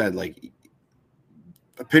like you said,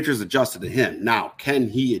 the pitcher's adjusted to him. Now, can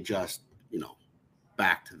he adjust,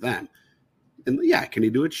 back to them? And yeah, can he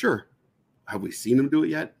do it? Sure. Have we seen him do it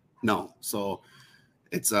yet? No. So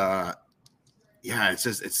it's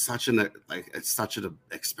it's such an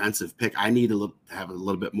expensive pick. I need to have a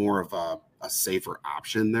little bit more of a safer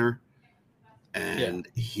option there, and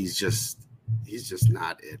he's just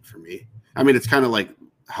not it for me. I mean, it's kind of like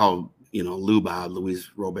how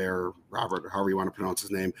Luis Robert, Robert, however you want to pronounce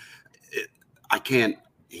his name.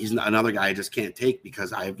 He's another guy I just can't take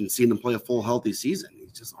because I haven't seen him play a full healthy season.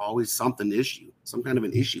 He's just always some kind of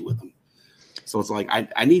an issue with him. So it's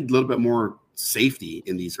I need a little bit more safety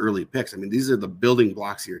in these early picks. I mean, these are the building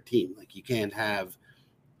blocks of your team. You can't have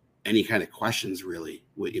any kind of questions really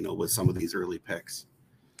with some of these early picks.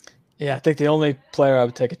 Yeah, I think the only player I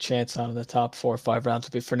would take a chance on in the top 4 or 5 rounds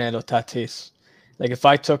would be Fernando Tatis. If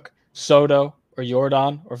I took Soto or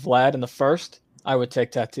Jordan or Vlad in the first, I would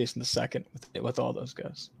take Tatis in the second with all those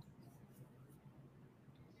guys.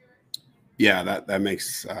 Yeah, that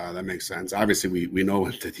makes sense. Obviously, we know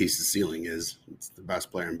what Tatis's ceiling is. It's the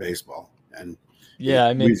best player in baseball, and Yeah,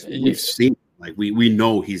 I mean, we've seen, like, we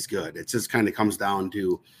know he's good. It just kind of comes down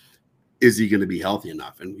to, is he going to be healthy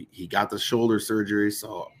enough? And he got the shoulder surgery,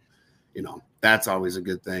 so that's always a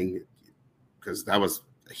good thing, because that was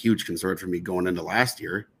a huge concern for me going into last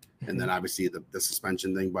year. And then obviously the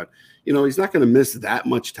suspension thing, but he's not going to miss that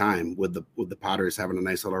much time with the Padres having a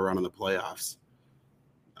nice little run in the playoffs.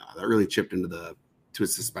 That really chipped into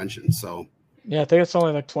his suspension. So yeah, I think it's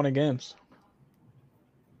only like 20 games.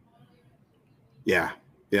 Yeah.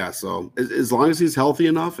 So as long as he's healthy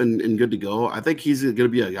enough and good to go, I think he's going to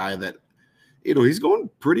be a guy that, he's going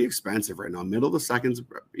pretty expensive right now. Middle of the seconds,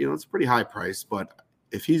 it's a pretty high price, but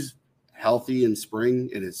if he's healthy in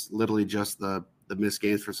spring and it's literally just the missed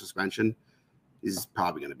games for suspension, he's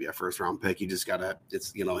probably going to be a first round pick. You just got to,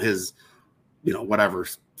 it's, his, whatever,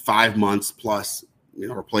 5 months plus,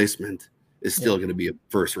 replacement is still going to be a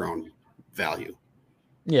first round value.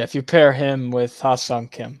 Yeah, if you pair him with Ha-Sung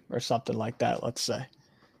Kim or something like that, let's say,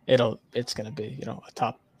 it's going to be a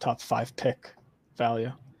top 5 pick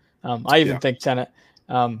value. I even think Tenet,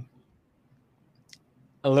 a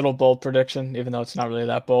little bold prediction, even though it's not really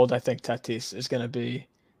that bold. I think Tatis is going to be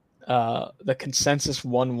the consensus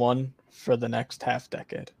 1-1 for the next half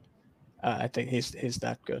decade. I think he's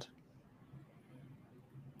that good.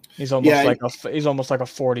 He's almost like a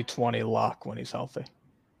 40-20 lock when he's healthy.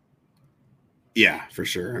 Yeah, for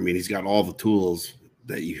sure. I mean, he's got all the tools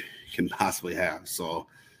that you can possibly have. So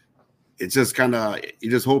it's just kind of,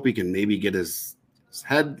 you just hope he can maybe get his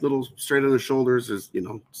head a little straight on his shoulders. There's,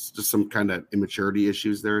 just some kind of immaturity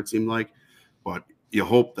issues there, it seemed like. But you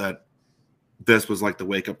hope that this was like the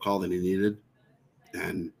wake-up call that he needed,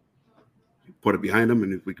 and put it behind him,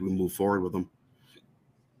 and if we can move forward with him.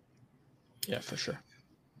 Yeah, for sure.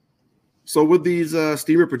 So with these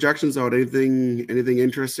steamer projections out, anything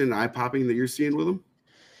interesting, eye-popping that you're seeing with them?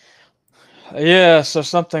 Yeah, so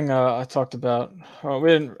something I talked about. I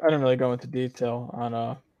didn't really go into detail on.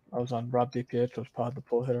 I was on Rob DiPietro's pod, the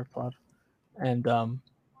Pull Hitter pod, and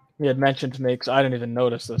he had mentioned to me, because I didn't even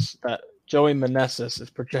notice this, that Joey Meneses is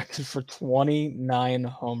projected for 29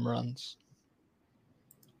 home runs.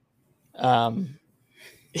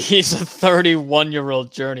 He's a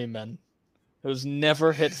 31-year-old journeyman who's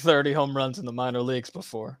never hit 30 home runs in the minor leagues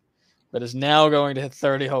before, but is now going to hit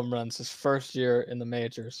 30 home runs his first year in the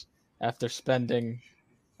majors after spending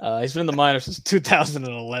he's been in the minors since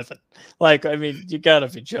 2011. Like, I mean, you gotta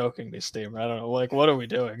be joking me, Steamer. I don't know. Like, what are we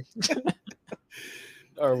doing?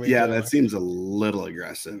 That seems a little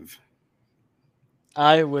aggressive.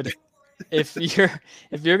 I would, if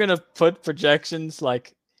you're gonna put projections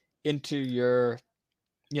like into your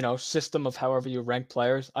system of however you rank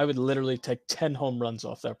players, I would literally take 10 home runs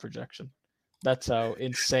off that projection. That's how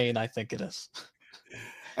insane I think it is.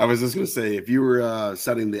 I was just going to say, if you were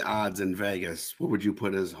setting the odds in Vegas, what would you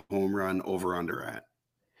put his home run over-under at?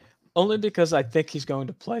 Only because I think he's going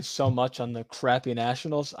to play so much on the crappy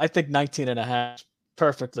Nationals. I think 19.5 is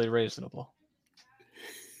perfectly reasonable.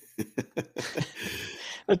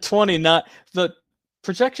 The 29, the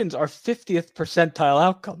projections are 50th percentile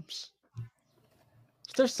outcomes.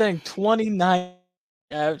 If they're saying 29,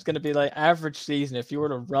 it's going to be like average season. If you were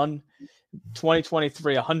to run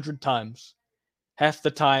 2023 100 times, half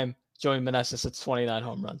the time Joey Meneses hits 29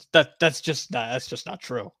 home runs. That's just not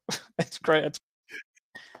true. It's great.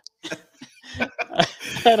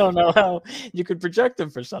 I don't know how you could project him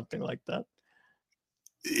for something like that.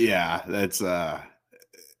 Yeah, that's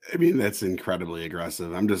that's incredibly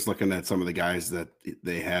aggressive. I'm just looking at some of the guys that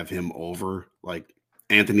they have him over, like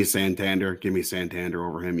Anthony Santander. Give me Santander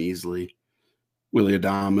over him easily. Willie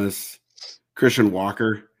Adames, Christian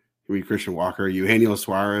Walker. Give me Christian Walker. Eugenio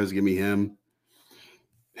Suarez. Give me him.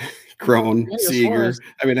 Crone, Seager.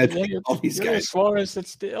 I mean, I think all these guys. Suarez,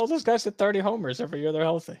 all those guys hit 30 homers every year they're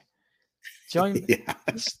healthy. Joey,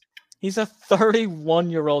 he's a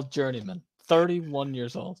 31-year-old journeyman. 31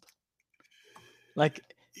 years old. Like,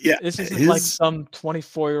 this isn't like some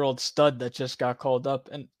 24-year-old stud that just got called up.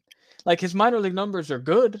 And like, his minor league numbers are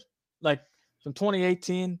good. Like, from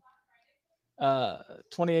 2018,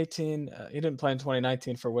 he didn't play in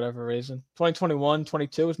 2019 for whatever reason. 2021,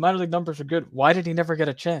 22, his minor league numbers are good. Why did he never get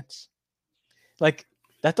a chance? Like,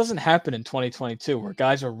 that doesn't happen in 2022, where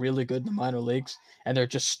guys are really good in the minor leagues and they're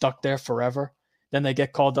just stuck there forever. Then they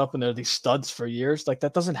get called up and they're these studs for years. Like,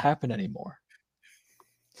 that doesn't happen anymore.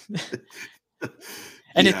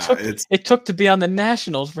 And it took to be on the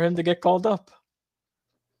Nationals for him to get called up.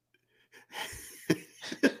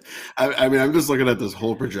 I mean, I'm just looking at this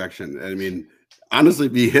whole projection. I mean, honestly,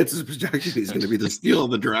 if he hits his projection, he's going to be the steal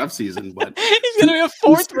of the draft season. But he's going to be a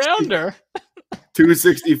fourth rounder.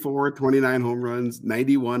 264, 29 home runs,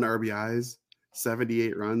 91 RBIs,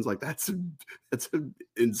 78 runs. Like that's an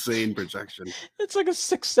insane projection. It's like a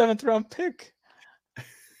 6th, 7th round pick.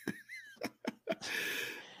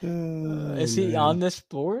 Is he on this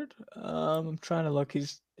board? I'm trying to look.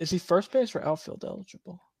 Is he first base or outfield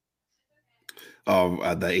eligible? Oh,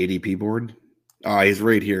 the ADP board. He's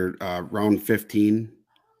right here, round 15,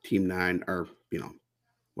 team 9, or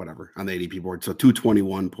whatever on the ADP board. So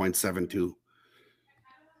 221.72.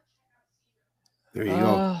 There you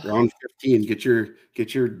go. Round 15. Get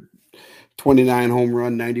your 29 home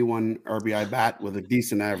run, 91 RBI bat with a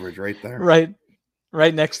decent average right there.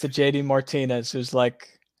 Right next to JD Martinez, who's like,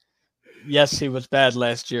 yes, he was bad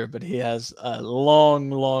last year, but he has a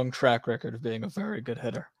long track record of being a very good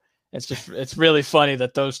hitter. It's really funny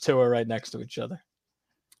that those two are right next to each other.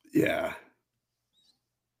 Yeah.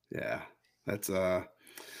 That's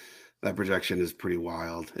that projection is pretty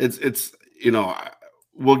wild. It's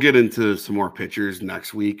we'll get into some more pitchers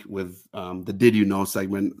next week with the Did You Know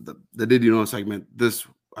segment. The Did You Know segment this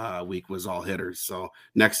week was all hitters. So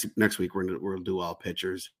next week we'll do all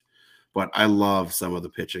pitchers. But I love some of the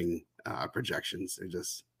pitching projections. They're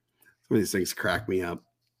just, some of these things crack me up.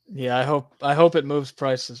 Yeah, I hope it moves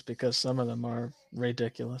prices because some of them are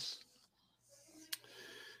ridiculous.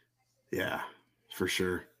 Yeah, for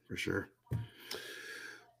sure.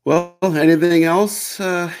 Well, anything else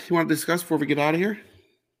you want to discuss before we get out of here?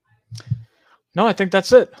 No, I think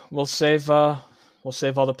that's it. We'll save all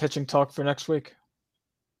the pitching talk for next week.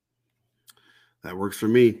 That works for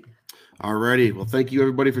me. All righty. Well, thank you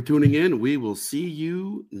everybody for tuning in. We will see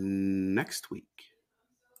you next week.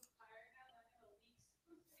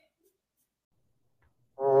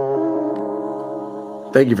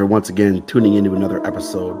 Thank you for once again tuning into another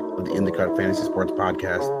episode of the In the Cut Fantasy Sports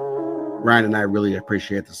Podcast. Ryan and I really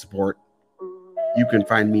appreciate the support. You can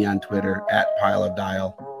find me on Twitter at Pile of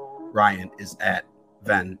Dial. Ryan is at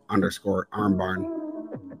Ven_Armbarn.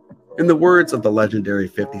 In the words of the legendary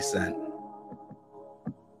 50 Cent,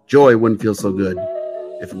 joy wouldn't feel so good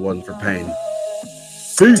if it wasn't for pain.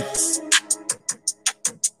 Peace.